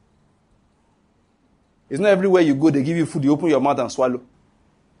 It's not everywhere you go, they give you food, you open your mouth and swallow.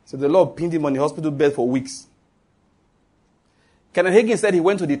 So the Lord pinned him on the hospital bed for weeks. Kenneth Hagin said he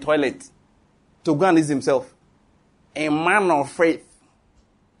went to the toilet to go and ease himself. A man of faith.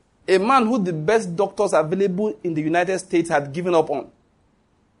 A man who the best doctors available in the United States had given up on.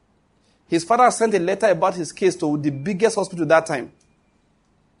 His father sent a letter about his case to the biggest hospital that time.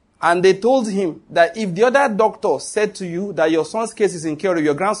 And they told him that if the other doctor said to you that your son's case is incurable,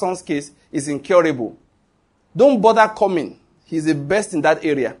 your grandson's case is incurable, don't bother coming. He's the best in that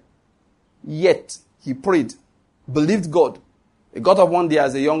area. Yet, he prayed, believed God. He got up one day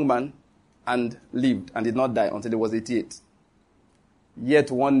as a young man and lived and did not die until he was 88.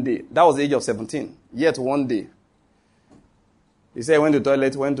 Yet one day, that was the age of 17. Yet one day, he said he went to the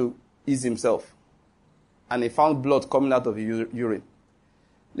toilet, went to ease himself. And he found blood coming out of his urine.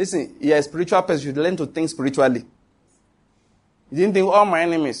 Listen, you're a spiritual person. You should learn to think spiritually. He didn't think, all my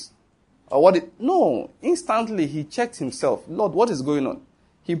enemies. Or what? No. Instantly, he checked himself. Lord, what is going on?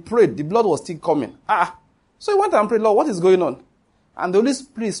 He prayed. The blood was still coming. So he went and prayed, Lord, what is going on? And the Holy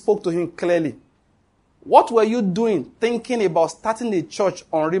Spirit spoke to him clearly. What were you doing thinking about starting a church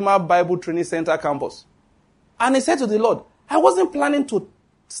on Rima Bible Training Center campus? And he said to the Lord, I wasn't planning to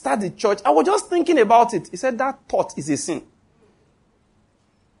start the church. I was just thinking about it. He said, that thought is a sin.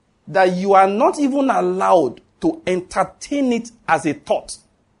 That you are not even allowed to entertain it as a thought.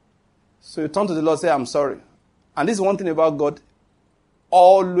 So you turn to the Lord and say, I'm sorry. And this is one thing about God.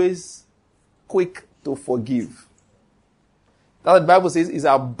 Always quick to forgive. That's what the Bible says is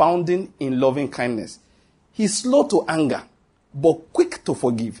abounding in loving kindness. He's slow to anger, but quick to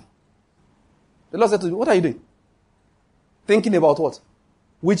forgive. The Lord said to him, what are you doing? Thinking about what?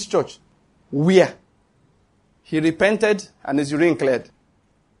 Which church? Where? He repented and his urine cleared.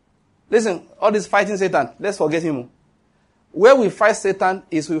 Listen, all this fighting Satan, let's forget him. Where we fight Satan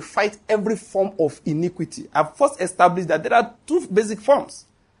is we fight every form of iniquity. I've first established that there are two basic forms.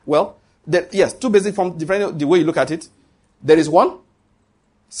 Well, yes, two basic forms, depending on the way you look at it. There is one,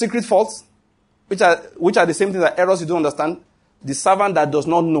 secret faults, which are the same thing that errors you don't understand. The servant that does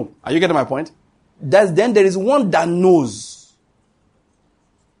not know. Are you getting my point? Then there is one that knows.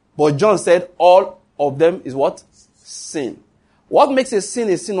 But John said all of them is what? Sin. What makes a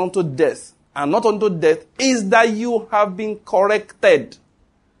sin unto death and not unto death is that you have been corrected.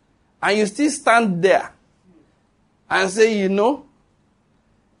 And you still stand there and say, you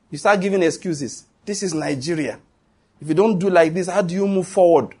start giving excuses. This is Nigeria. If you don't do like this, how do you move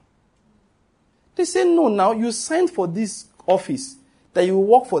forward? They say, no, now you signed for this office that you will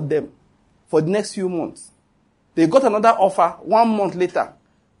work for them for the next few months. They got another offer 1 month later.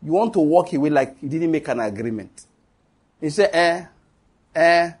 You want to walk away like you didn't make an agreement. You say,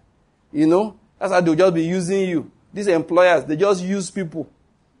 that's how they'll just be using you. These employers, they just use people.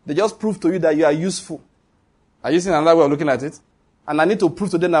 They just prove to you that you are useful. Are you seeing another way of looking at it? And I need to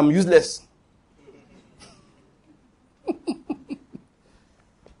prove to them I'm useless.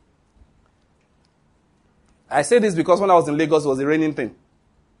 I say this because when I was in Lagos, it was a raining thing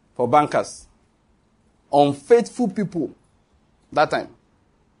for bankers. Unfaithful people that time.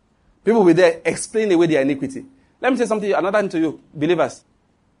 People were there explaining away their iniquity. Let me say something, another thing to you, believers.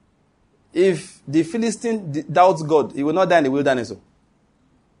 If the Philistine doubts God, he will not die in the wilderness.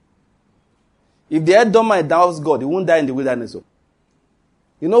 If the Edomite doubts God, he won't die in the wilderness.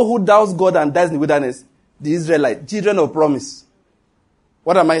 You know who doubts God and dies in the wilderness? The Israelites, children of promise.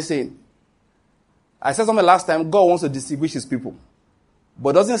 What am I saying? I said something last time, God wants to distinguish his people.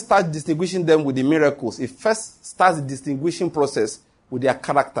 But doesn't start distinguishing them with the miracles. It first starts the distinguishing process with their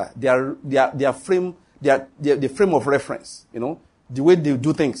character, their frame, the frame of reference, the way they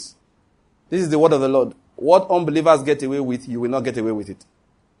do things. This is the word of the Lord. What unbelievers get away with, you will not get away with it.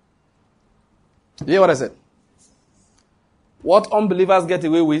 You hear what I said? What unbelievers get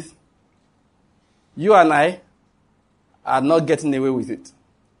away with, you and I are not getting away with it.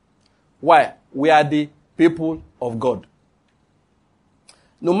 Why? We are the people of God.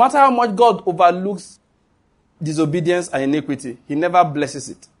 No matter how much God overlooks disobedience and iniquity, he never blesses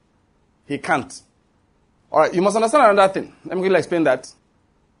it. He can't. All right, you must understand another thing. Let me explain that.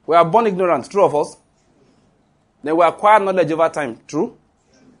 We are born ignorant, true of us. Then we acquire knowledge over time, true?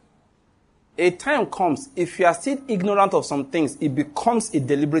 A time comes, if you are still ignorant of some things, it becomes a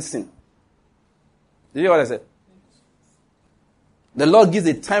deliberate sin. Did you hear what I said? The Lord gives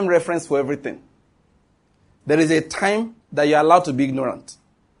a time reference for everything. There is a time that you are allowed to be ignorant.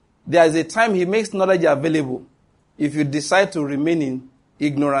 There is a time he makes knowledge available. If you decide to remain in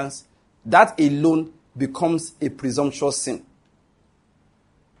ignorance, that alone becomes a presumptuous sin.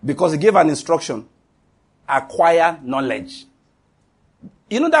 Because he gave an instruction, acquire knowledge.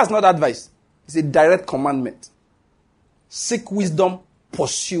 That's not advice. It's a direct commandment. Seek wisdom,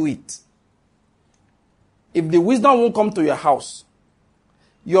 pursue it. If the wisdom won't come to your house,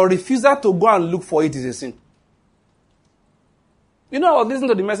 your refusal to go and look for it is a sin. I was listening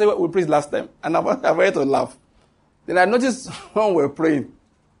to the message we preached last time, and I wanted to laugh. Then I noticed when we were praying,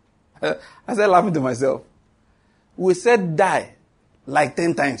 I started laughing to myself. We said die like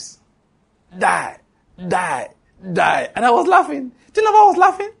 10 times. Die, die, die. And I was laughing. Do you know why I was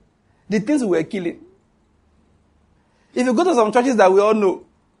laughing? The things we were killing. If you go to some churches that we all know,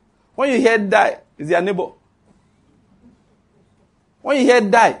 when you hear die, it's your neighbor. When you hear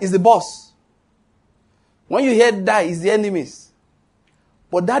die, it's the boss. When you hear die, it's the enemies.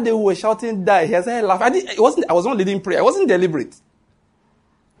 But that day we were shouting die, he started laughing. I was not leading prayer. I wasn't deliberate.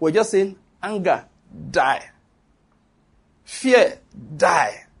 We were just saying, anger, die. Fear,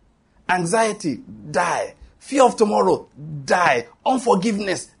 die. Anxiety, die. Fear of tomorrow, die.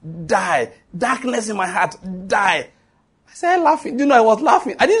 Unforgiveness, die. Darkness in my heart, die. I started laughing. I was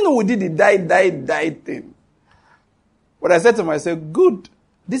laughing. I didn't know we did the die thing. But I said to myself, good.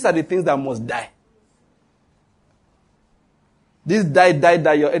 These are the things that must die. This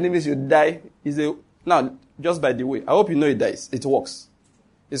die, your enemies should die. Now, just by the way, I hope you know it dies. It works.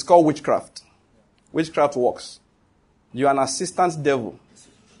 It's called witchcraft. Witchcraft works. You are an assistant devil.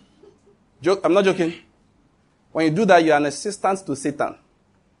 I'm not joking. When you do that, you are an assistant to Satan.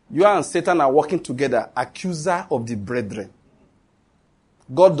 You and Satan are working together, accuser of the brethren.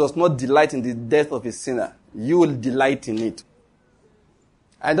 God does not delight in the death of a sinner. You will delight in it.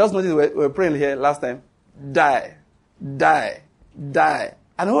 I just noticed we were praying here last time. Die. Die. Die.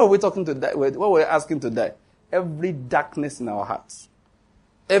 And what were we talking to die? What were we asking to die? Every darkness in our hearts.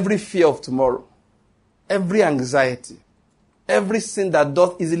 Every fear of tomorrow. Every anxiety. Every sin that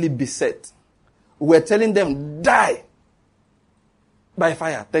doth easily beset. We're telling them, die. By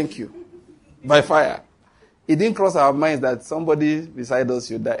fire. Thank you. By fire. It didn't cross our minds that somebody beside us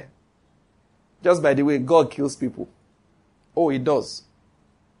should die. Just by the way God kills people. Oh, He does.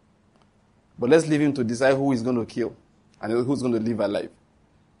 But let's leave Him to decide who is going to kill and who's going to live alive.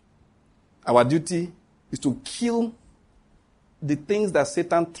 Our duty is to kill the things that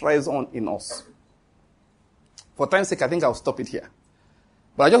Satan thrives on in us. For time's sake, I think I'll stop it here.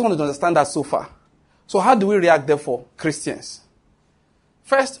 But I just want to understand that so far. So how do we react, therefore, Christians?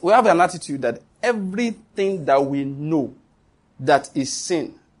 First, we have an attitude that everything that we know that is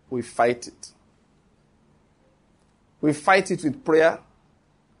sin, we fight it. We fight it with prayer.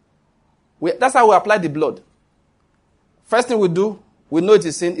 That's how we apply the blood. First thing we do, we know it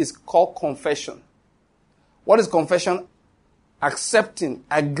is sin, is called confession. What is confession? Accepting,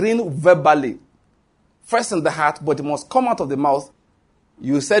 agreeing verbally. First in the heart, but it must come out of the mouth.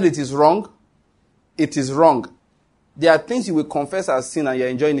 You said it is wrong. It is wrong. There are things you will confess as sin and you're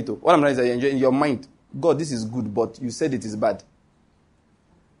enjoying it. What I'm saying is that you're enjoying in your mind. God, this is good, but you said it is bad.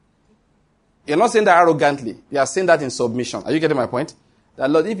 You're not saying that arrogantly. You are saying that in submission. Are you getting my point? That,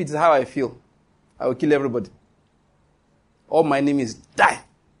 Lord, if it is how I feel, I will kill everybody. All my name is die.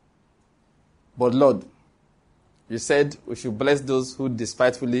 But Lord, you said we should bless those who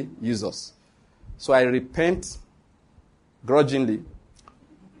despitefully use us. So I repent grudgingly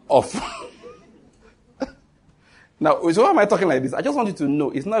of... Now, so why am I talking like this? I just want you to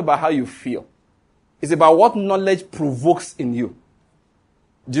know it's not about how you feel. It's about what knowledge provokes in you.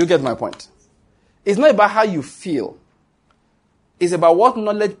 Do you get my point? It's not about how you feel. It's about what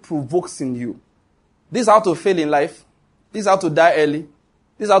knowledge provokes in you. This is how to fail in life. This is how to die early.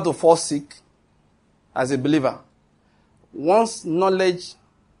 This is how to fall sick as a believer. Once knowledge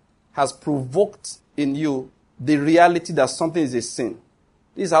has provoked in you the reality that something is a sin,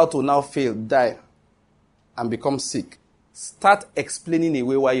 this is how to now fail, die, and become sick. Start explaining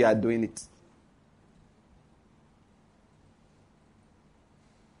away why you are doing it.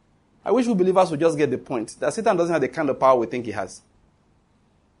 I wish we believers would just get the point that Satan doesn't have the kind of power we think he has.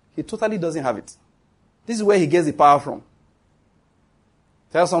 He totally doesn't have it. This is where he gets the power from.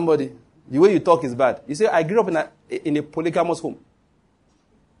 Tell somebody, the way you talk is bad. You say, I grew up in a polygamous home.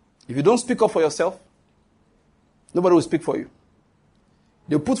 If you don't speak up for yourself, nobody will speak for you.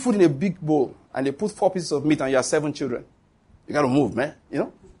 They put food in a big bowl and they put 4 pieces of meat and you have 7 children. You got to move, man. You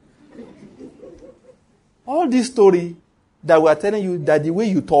know? All this story that we are telling you that the way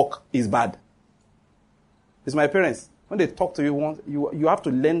you talk is bad. It's my parents. When they talk to you once, you have to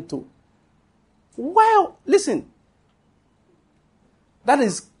learn to. Well, listen. That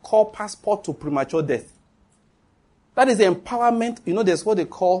is called passport to premature death. That is empowerment. You know, there's what they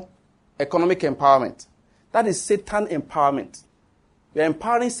call economic empowerment. That is Satan empowerment. You're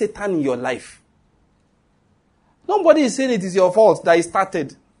empowering Satan in your life. Nobody is saying it is your fault that he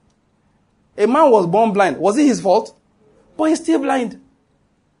started. A man was born blind. Was it his fault? But he's still blind.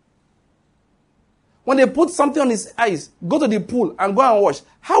 When they put something on his eyes, go to the pool and go and wash.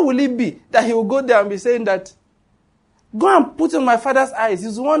 How will it be that he will go there and be saying that, go and put it on my father's eyes.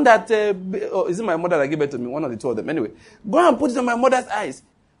 He's the one that, is it my mother that gave it to me? One of the two of them. Anyway, go and put it on my mother's eyes.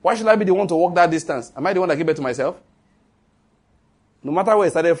 Why should I be the one to walk that distance? Am I the one that gave it to myself? No matter where it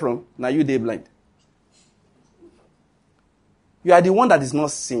started from, now you day blind. You are the one that is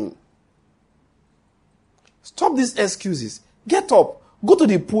not seeing. Stop these excuses. Get up, go to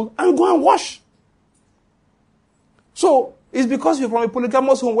the pool, and go and wash. So, it's because you're from a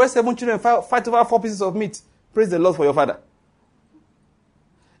polygamous home where 7 children fight over 4 pieces of meat. Praise the Lord for your father.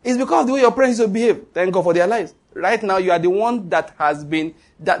 It's because of the way your parents used to behave. Thank God for their lives. Right now, you are the one that has been,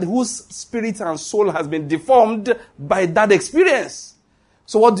 whose spirit and soul has been deformed by that experience.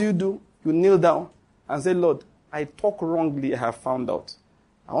 So what do? You kneel down and say, Lord, I talk wrongly, I have found out.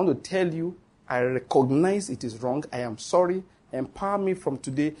 I want to tell you, I recognize it is wrong. I am sorry. Empower me from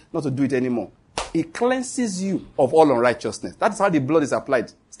today not to do it anymore. It cleanses you of all unrighteousness. That's how the blood is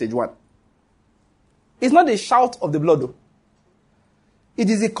applied, stage 1. It's not a shout of the blood, though. It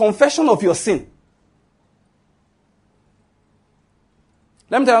is a confession of your sin.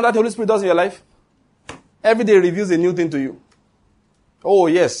 Let me tell you what the Holy Spirit does in your life. Every day reveals a new thing to you. Oh,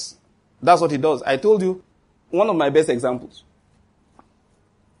 yes. That's what he does. I told you, one of my best examples.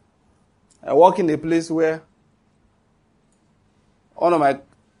 I work in a place where one of my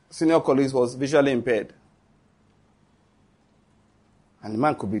senior colleagues was visually impaired. And the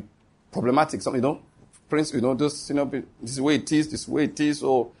man could be problematic. Some, Prince, those senior people, this is the way it is, this is the way it is.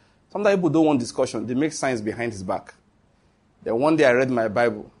 Or sometimes people don't want discussion. They make signs behind his back. Then one day I read my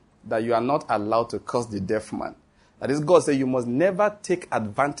Bible that you are not allowed to curse the deaf man. That is, God said you must never take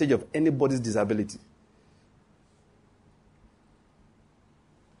advantage of anybody's disability.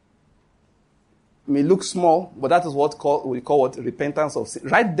 may look small, but that is what we call what? Repentance of sin.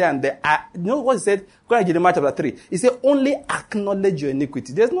 Right there and there. You know what he said? Go to Jeremiah chapter 3. He said, only acknowledge your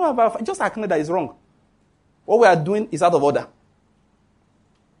iniquity. There's no about, just acknowledge that it's wrong. What we are doing is out of order.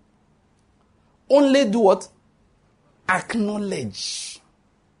 Only do what? Acknowledge.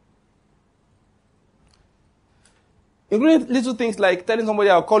 Including little things like telling somebody,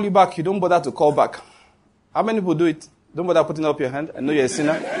 I'll call you back. You don't bother to call back. How many people do it? Don't bother putting up your hand. I know you're a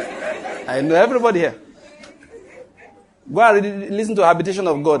sinner. I know everybody here. Go and listen to Habitation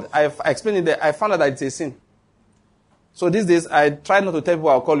of God. I explained it there. I found out that it's a sin. So these days, I try not to tell people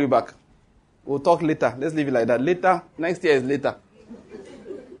I'll call you back. We'll talk later. Let's leave it like that. Later, next year is later.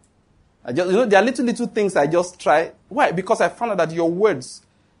 There are little things I just try. Why? Because I found out that your words,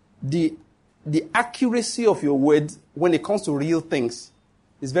 the accuracy of your words when it comes to real things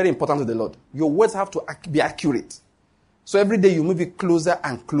is very important to the Lord. Your words have to be accurate. So every day you move it closer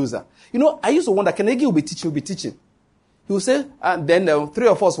and closer. You know, I used to wonder, Kenegi will be teaching. He will say, and then 3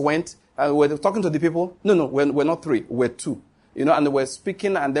 of us went, and we were talking to the people. No, we're not 3, we're 2. You know, and they were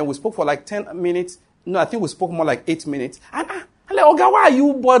speaking, and then we spoke for like 10 minutes. No, I think we spoke more like 8 minutes. And I'm like, Oga, why are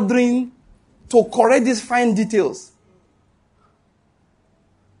you bothering to correct these fine details?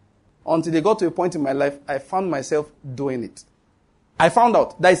 Until they got to a point in my life, I found myself doing it. I found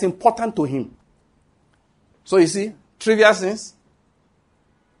out that it's important to him. So you see, trivial sins,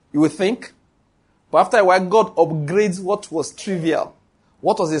 you will think, but after a while, God upgrades what was trivial.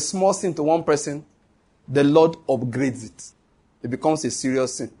 What was a small sin to one person, the Lord upgrades it. It becomes a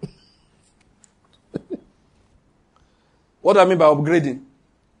serious sin. What do I mean by upgrading?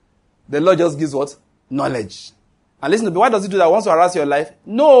 The Lord just gives what? Knowledge. And listen to me, why does he do that? He wants to harass your life?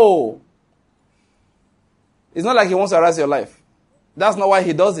 No. It's not like he wants to harass your life. That's not why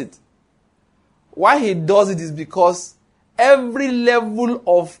he does it. Why he does it is because every level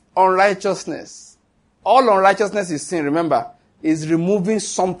of unrighteousness, all unrighteousness is sin, remember, is removing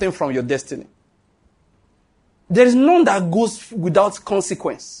something from your destiny. There is none that goes without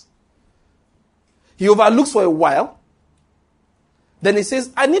consequence. He overlooks for a while. Then he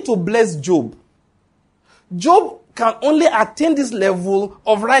says, I need to bless Job. Job can only attain this level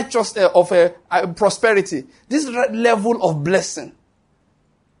of righteousness, of prosperity, this level of blessing,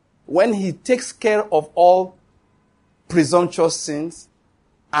 when he takes care of all presumptuous sins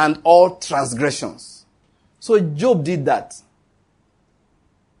and all transgressions. So Job did that.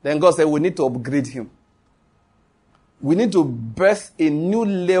 Then God said, we need to upgrade him. We need to birth a new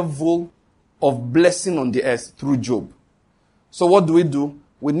level of blessing on the earth through Job. So what do?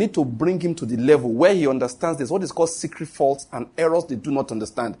 We need to bring him to the level where he understands this, what is called secret faults and errors they do not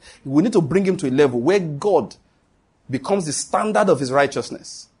understand. We need to bring him to a level where God becomes the standard of his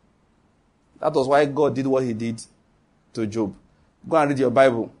righteousness. That was why God did what he did to Job. Go and read your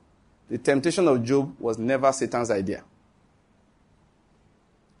Bible. The temptation of Job was never Satan's idea.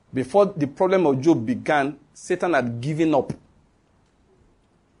 Before the problem of Job began, Satan had given up.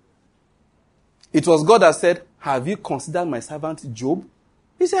 It was God that said, have you considered my servant Job?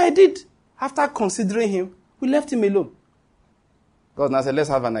 He said, I did. After considering him, we left him alone. God now said, let's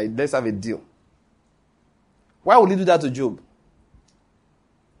have a deal. Why would he do that to Job?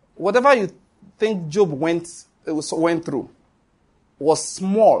 Whatever you think Job went through was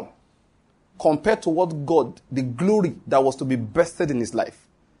small compared to what God, the glory that was to be vested in his life.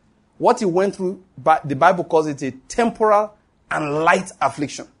 What he went through, the Bible calls it a temporal and light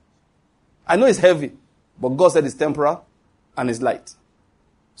affliction. I know it's heavy, but God said it's temporal and it's light.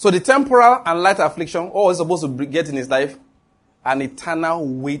 So the temporal and light affliction, all he's supposed to get in his life, an eternal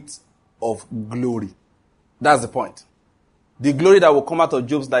weight of glory. That's the point. The glory that will come out of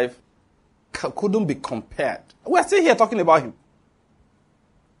Job's life couldn't be compared. We're still here talking about him.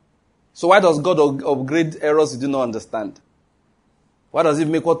 So why does God upgrade errors you do not understand? Why does it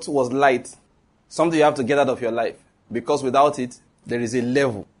make what was light something you have to get out of your life? Because without it, there is a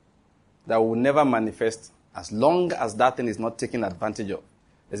level that will never manifest as long as that thing is not taken advantage of.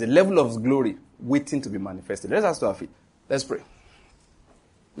 There's a level of glory waiting to be manifested. Let's rise to our feet. Let's pray.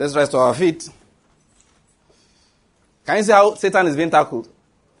 Let's rise to our feet. Can you see how Satan is being tackled?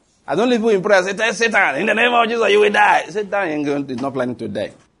 I don't leave people in prayer say, tell Satan, in the name of Jesus, you will die. Satan is not planning to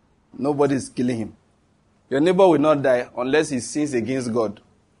die. Nobody is killing him. Your neighbor will not die unless he sins against God.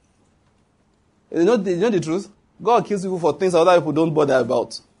 You know the truth? God kills people for things other people don't bother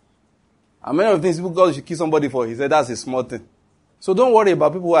about. And many of the things God should kill somebody for, he said that's a small thing. So don't worry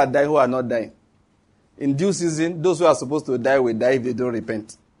about people who are dying, who are not dying. In due season, those who are supposed to die will die if they don't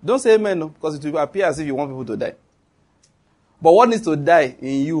repent. Don't say amen, no, because it will appear as if you want people to die. But what needs to die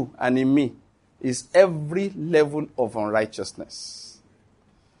in you and in me is every level of unrighteousness.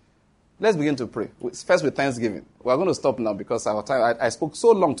 Let's begin to pray. First with thanksgiving. We're going to stop now because our time, I spoke so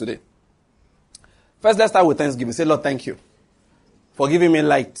long today. First, let's start with thanksgiving. Say, Lord, thank you for giving me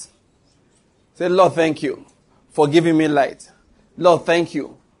light. Say, Lord, thank you for giving me light. Lord, thank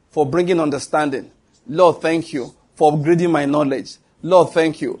you for bringing understanding. Lord, thank you for upgrading my knowledge. Lord,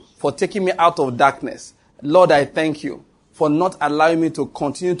 thank you for taking me out of darkness. Lord, I thank you for not allowing me to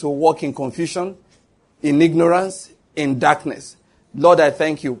continue to walk in confusion, in ignorance, in darkness. Lord, I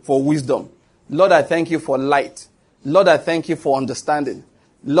thank you for wisdom. Lord, I thank you for light. Lord, I thank you for understanding.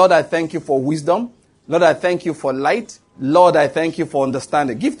 Lord, I thank you for wisdom. Lord, I thank you for light. Lord, I thank you for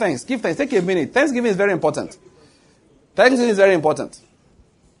understanding. Give thanks. Give thanks. Take a minute. Thanksgiving is very important. Thanksgiving is very important.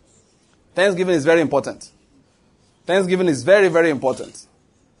 Thanksgiving is very important. Thanksgiving is very, very important.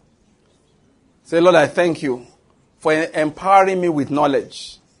 Say, Lord, I thank you for empowering me with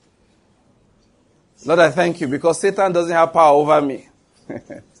knowledge. Lord, I thank you because Satan doesn't have power over me.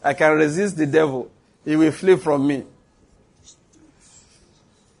 I can resist the devil. He will flee from me.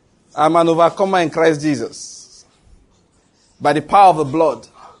 I'm an overcomer in Christ Jesus. By the power of the blood.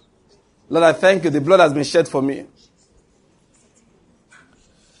 Lord, I thank you. The blood has been shed for me.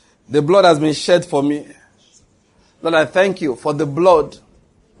 The blood has been shed for me. Lord, I thank you for the blood.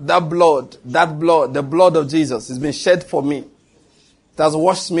 The blood of Jesus has been shed for me. It has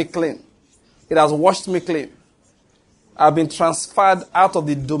washed me clean. It has washed me clean. I've been transferred out of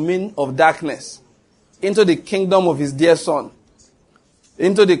the domain of darkness into the kingdom of his dear son.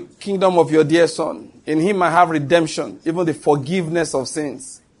 Into the kingdom of your dear son. In him I have redemption, even the forgiveness of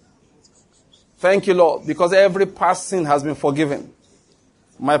sins. Thank you, Lord, because every past sin has been forgiven.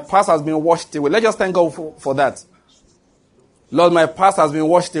 My past has been washed away. Let's just thank God for that. Lord, my past has been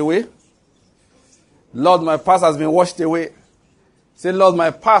washed away. Lord, my past has been washed away. Say, Lord, my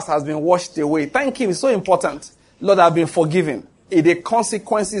past has been washed away. Thank him. It's so important. Lord, I've been forgiven. The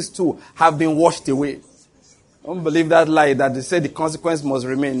consequences too have been washed away. Don't believe that lie that they say the consequence must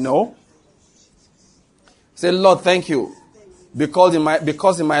remain. No. Say, Lord, thank you. Because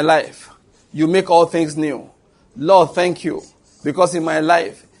in my life, you make all things new. Lord, thank you. Because in my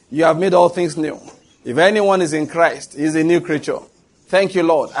life, you have made all things new. If anyone is in Christ, he is a new creature. Thank you,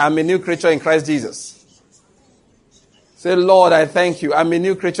 Lord. I'm a new creature in Christ Jesus. Say, Lord, I thank you. I'm a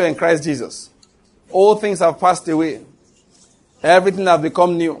new creature in Christ Jesus. All things have passed away. Everything has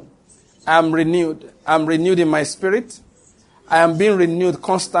become new. I'm renewed. I'm renewed in my spirit. I am being renewed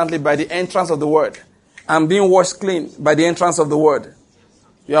constantly by the entrance of the word. I'm being washed clean by the entrance of the word.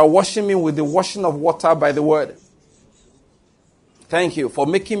 You are washing me with the washing of water by the word. Thank you for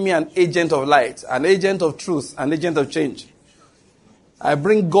making me an agent of light, an agent of truth, an agent of change. I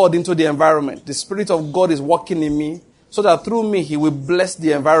bring God into the environment. The Spirit of God is working in me so that through me He will bless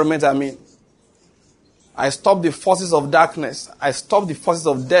the environment I'm in. I stop the forces of darkness. I stop the forces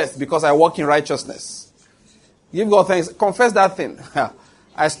of death because I walk in righteousness. Give God thanks. Confess that thing.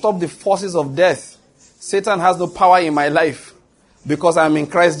 I stop the forces of death. Satan has no power in my life because I'm in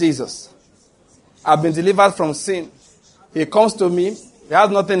Christ Jesus. I've been delivered from sin. He comes to me. He has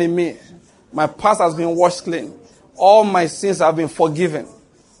nothing in me. My past has been washed clean. All my sins have been forgiven.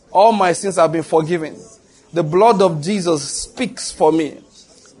 All my sins have been forgiven. The blood of Jesus speaks for me.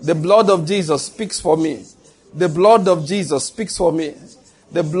 The blood of Jesus speaks for me. The blood of Jesus speaks for me.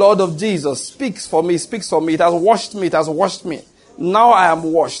 The blood of Jesus speaks for me, speaks for me. It has washed me. It has washed me. Now I am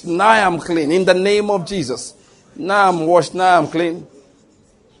washed. Now I am clean. In the name of Jesus. Now I'm washed. Now I'm clean.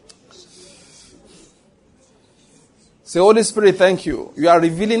 Say, Holy Spirit, thank you. You are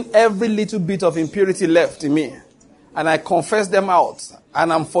revealing every little bit of impurity left in me. And I confess them out.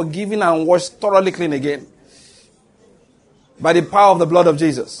 And I'm forgiven and washed thoroughly clean again. By the power of the blood of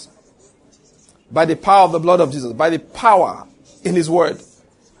Jesus. By the power of the blood of Jesus. By the power in His word.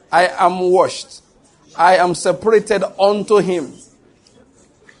 I am washed. I am separated unto Him.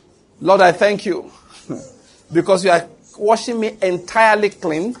 Lord, I thank you. Because you are washing me entirely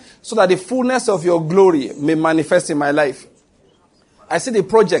clean so that the fullness of your glory may manifest in my life. I see the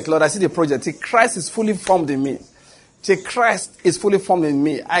project, Lord. I see the project. See, Christ is fully formed in me. See, Christ is fully formed in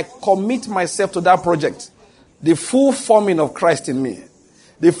me. I commit myself to that project. The full forming of Christ in me.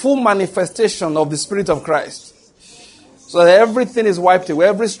 The full manifestation of the Spirit of Christ. So that everything is wiped away.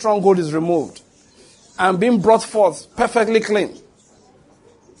 Every stronghold is removed. I'm being brought forth perfectly clean.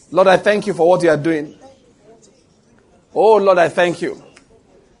 Lord, I thank you for what you are doing. Oh, Lord, I thank you.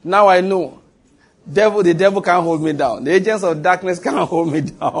 Now I know. The devil can't hold me down. The agents of darkness can't hold me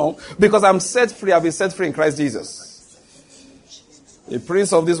down. Because I'm set free. I've been set free in Christ Jesus. The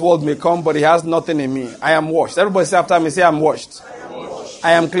prince of this world may come, but he has nothing in me. I am washed. Everybody say after me, say I'm washed.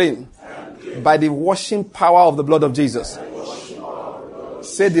 I am clean. By the washing power of the blood of Jesus.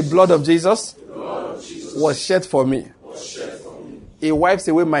 Say Say, the blood of Jesus was shed for me. It wipes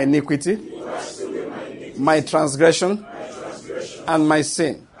away my iniquity, my transgression, and my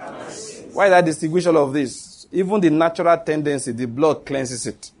sin. Why did I distinguish all of this? Even the natural tendency, the blood cleanses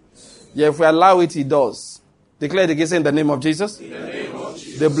it. Yeah, if we allow it, it does. Declare it again, say, in the name of Jesus.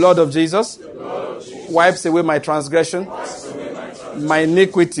 The blood of Jesus wipes away my transgression, my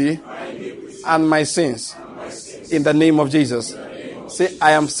iniquity, and my sins. In the name of Jesus. Say,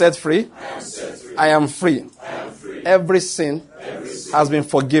 I am set free. I am free. Every sin has been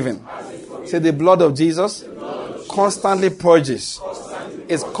forgiven. Say, the blood of Jesus constantly purges.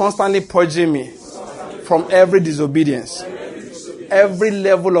 It's constantly purging me from every disobedience, every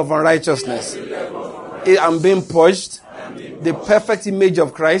level of unrighteousness. I'm being purged. The perfect image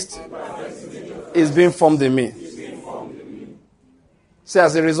of Christ is being formed in me. Say,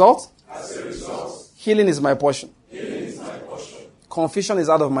 as a result, healing is my portion. Confusion is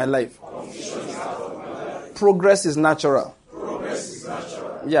out of my life. Progress is natural.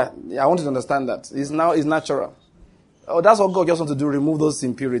 Yeah, I want you to understand that. It's natural. Oh, that's what God just wants to do, remove those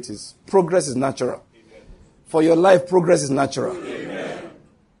impurities. Progress is natural. For your life, progress is natural. Amen.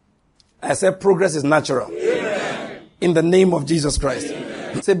 I said progress is natural. Amen. In the name of Jesus Christ.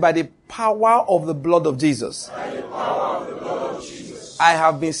 Amen. Say, by the power of the blood of Jesus, I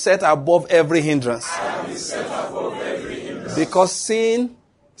have been set above every hindrance. Because sin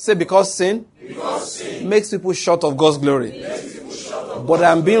makes people short of God's glory. But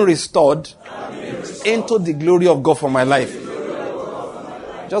I'm being restored into the glory of God for my life.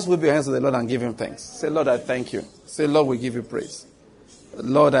 Just whip your hands to the Lord and give him thanks. Say, Lord, I thank you. Say, Lord, we give you praise.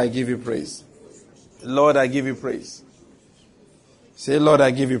 Lord, I give you praise. Lord, I give you praise. Say, Lord,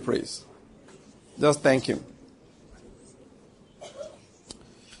 I give you praise. Just thank him.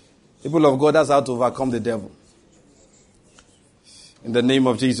 People of God, that's how to overcome the devil. In the name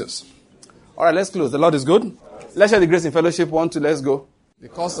of Jesus. All right, let's close. The Lord is good. Let's share the grace in fellowship. 1, 2, let's go.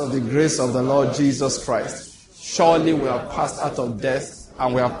 Because of the grace of the Lord Jesus Christ, surely we are passed out of death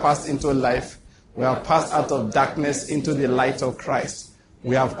and we have passed into life. We have passed out of darkness into the light of Christ.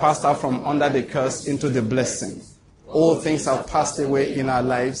 We have passed out from under the curse into the blessing. All things have passed away in our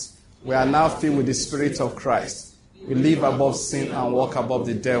lives. We are now filled with the Spirit of Christ. We live above sin and walk above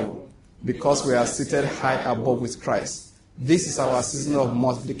the devil because we are seated high above with Christ. This is our season of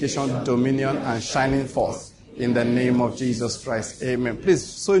multiplication, dominion, and shining forth. In the name of Jesus Christ. Amen. Please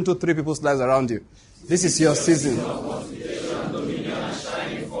sow into 3 people's lives around you. This is your season.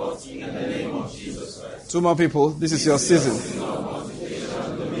 2 more people. This is your season.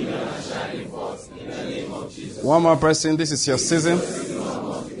 1 more person. This is your season.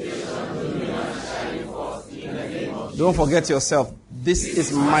 Don't forget yourself. This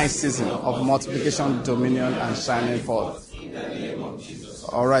is my season of multiplication, dominion, and shining forth.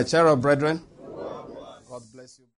 All right, cheer up, brethren.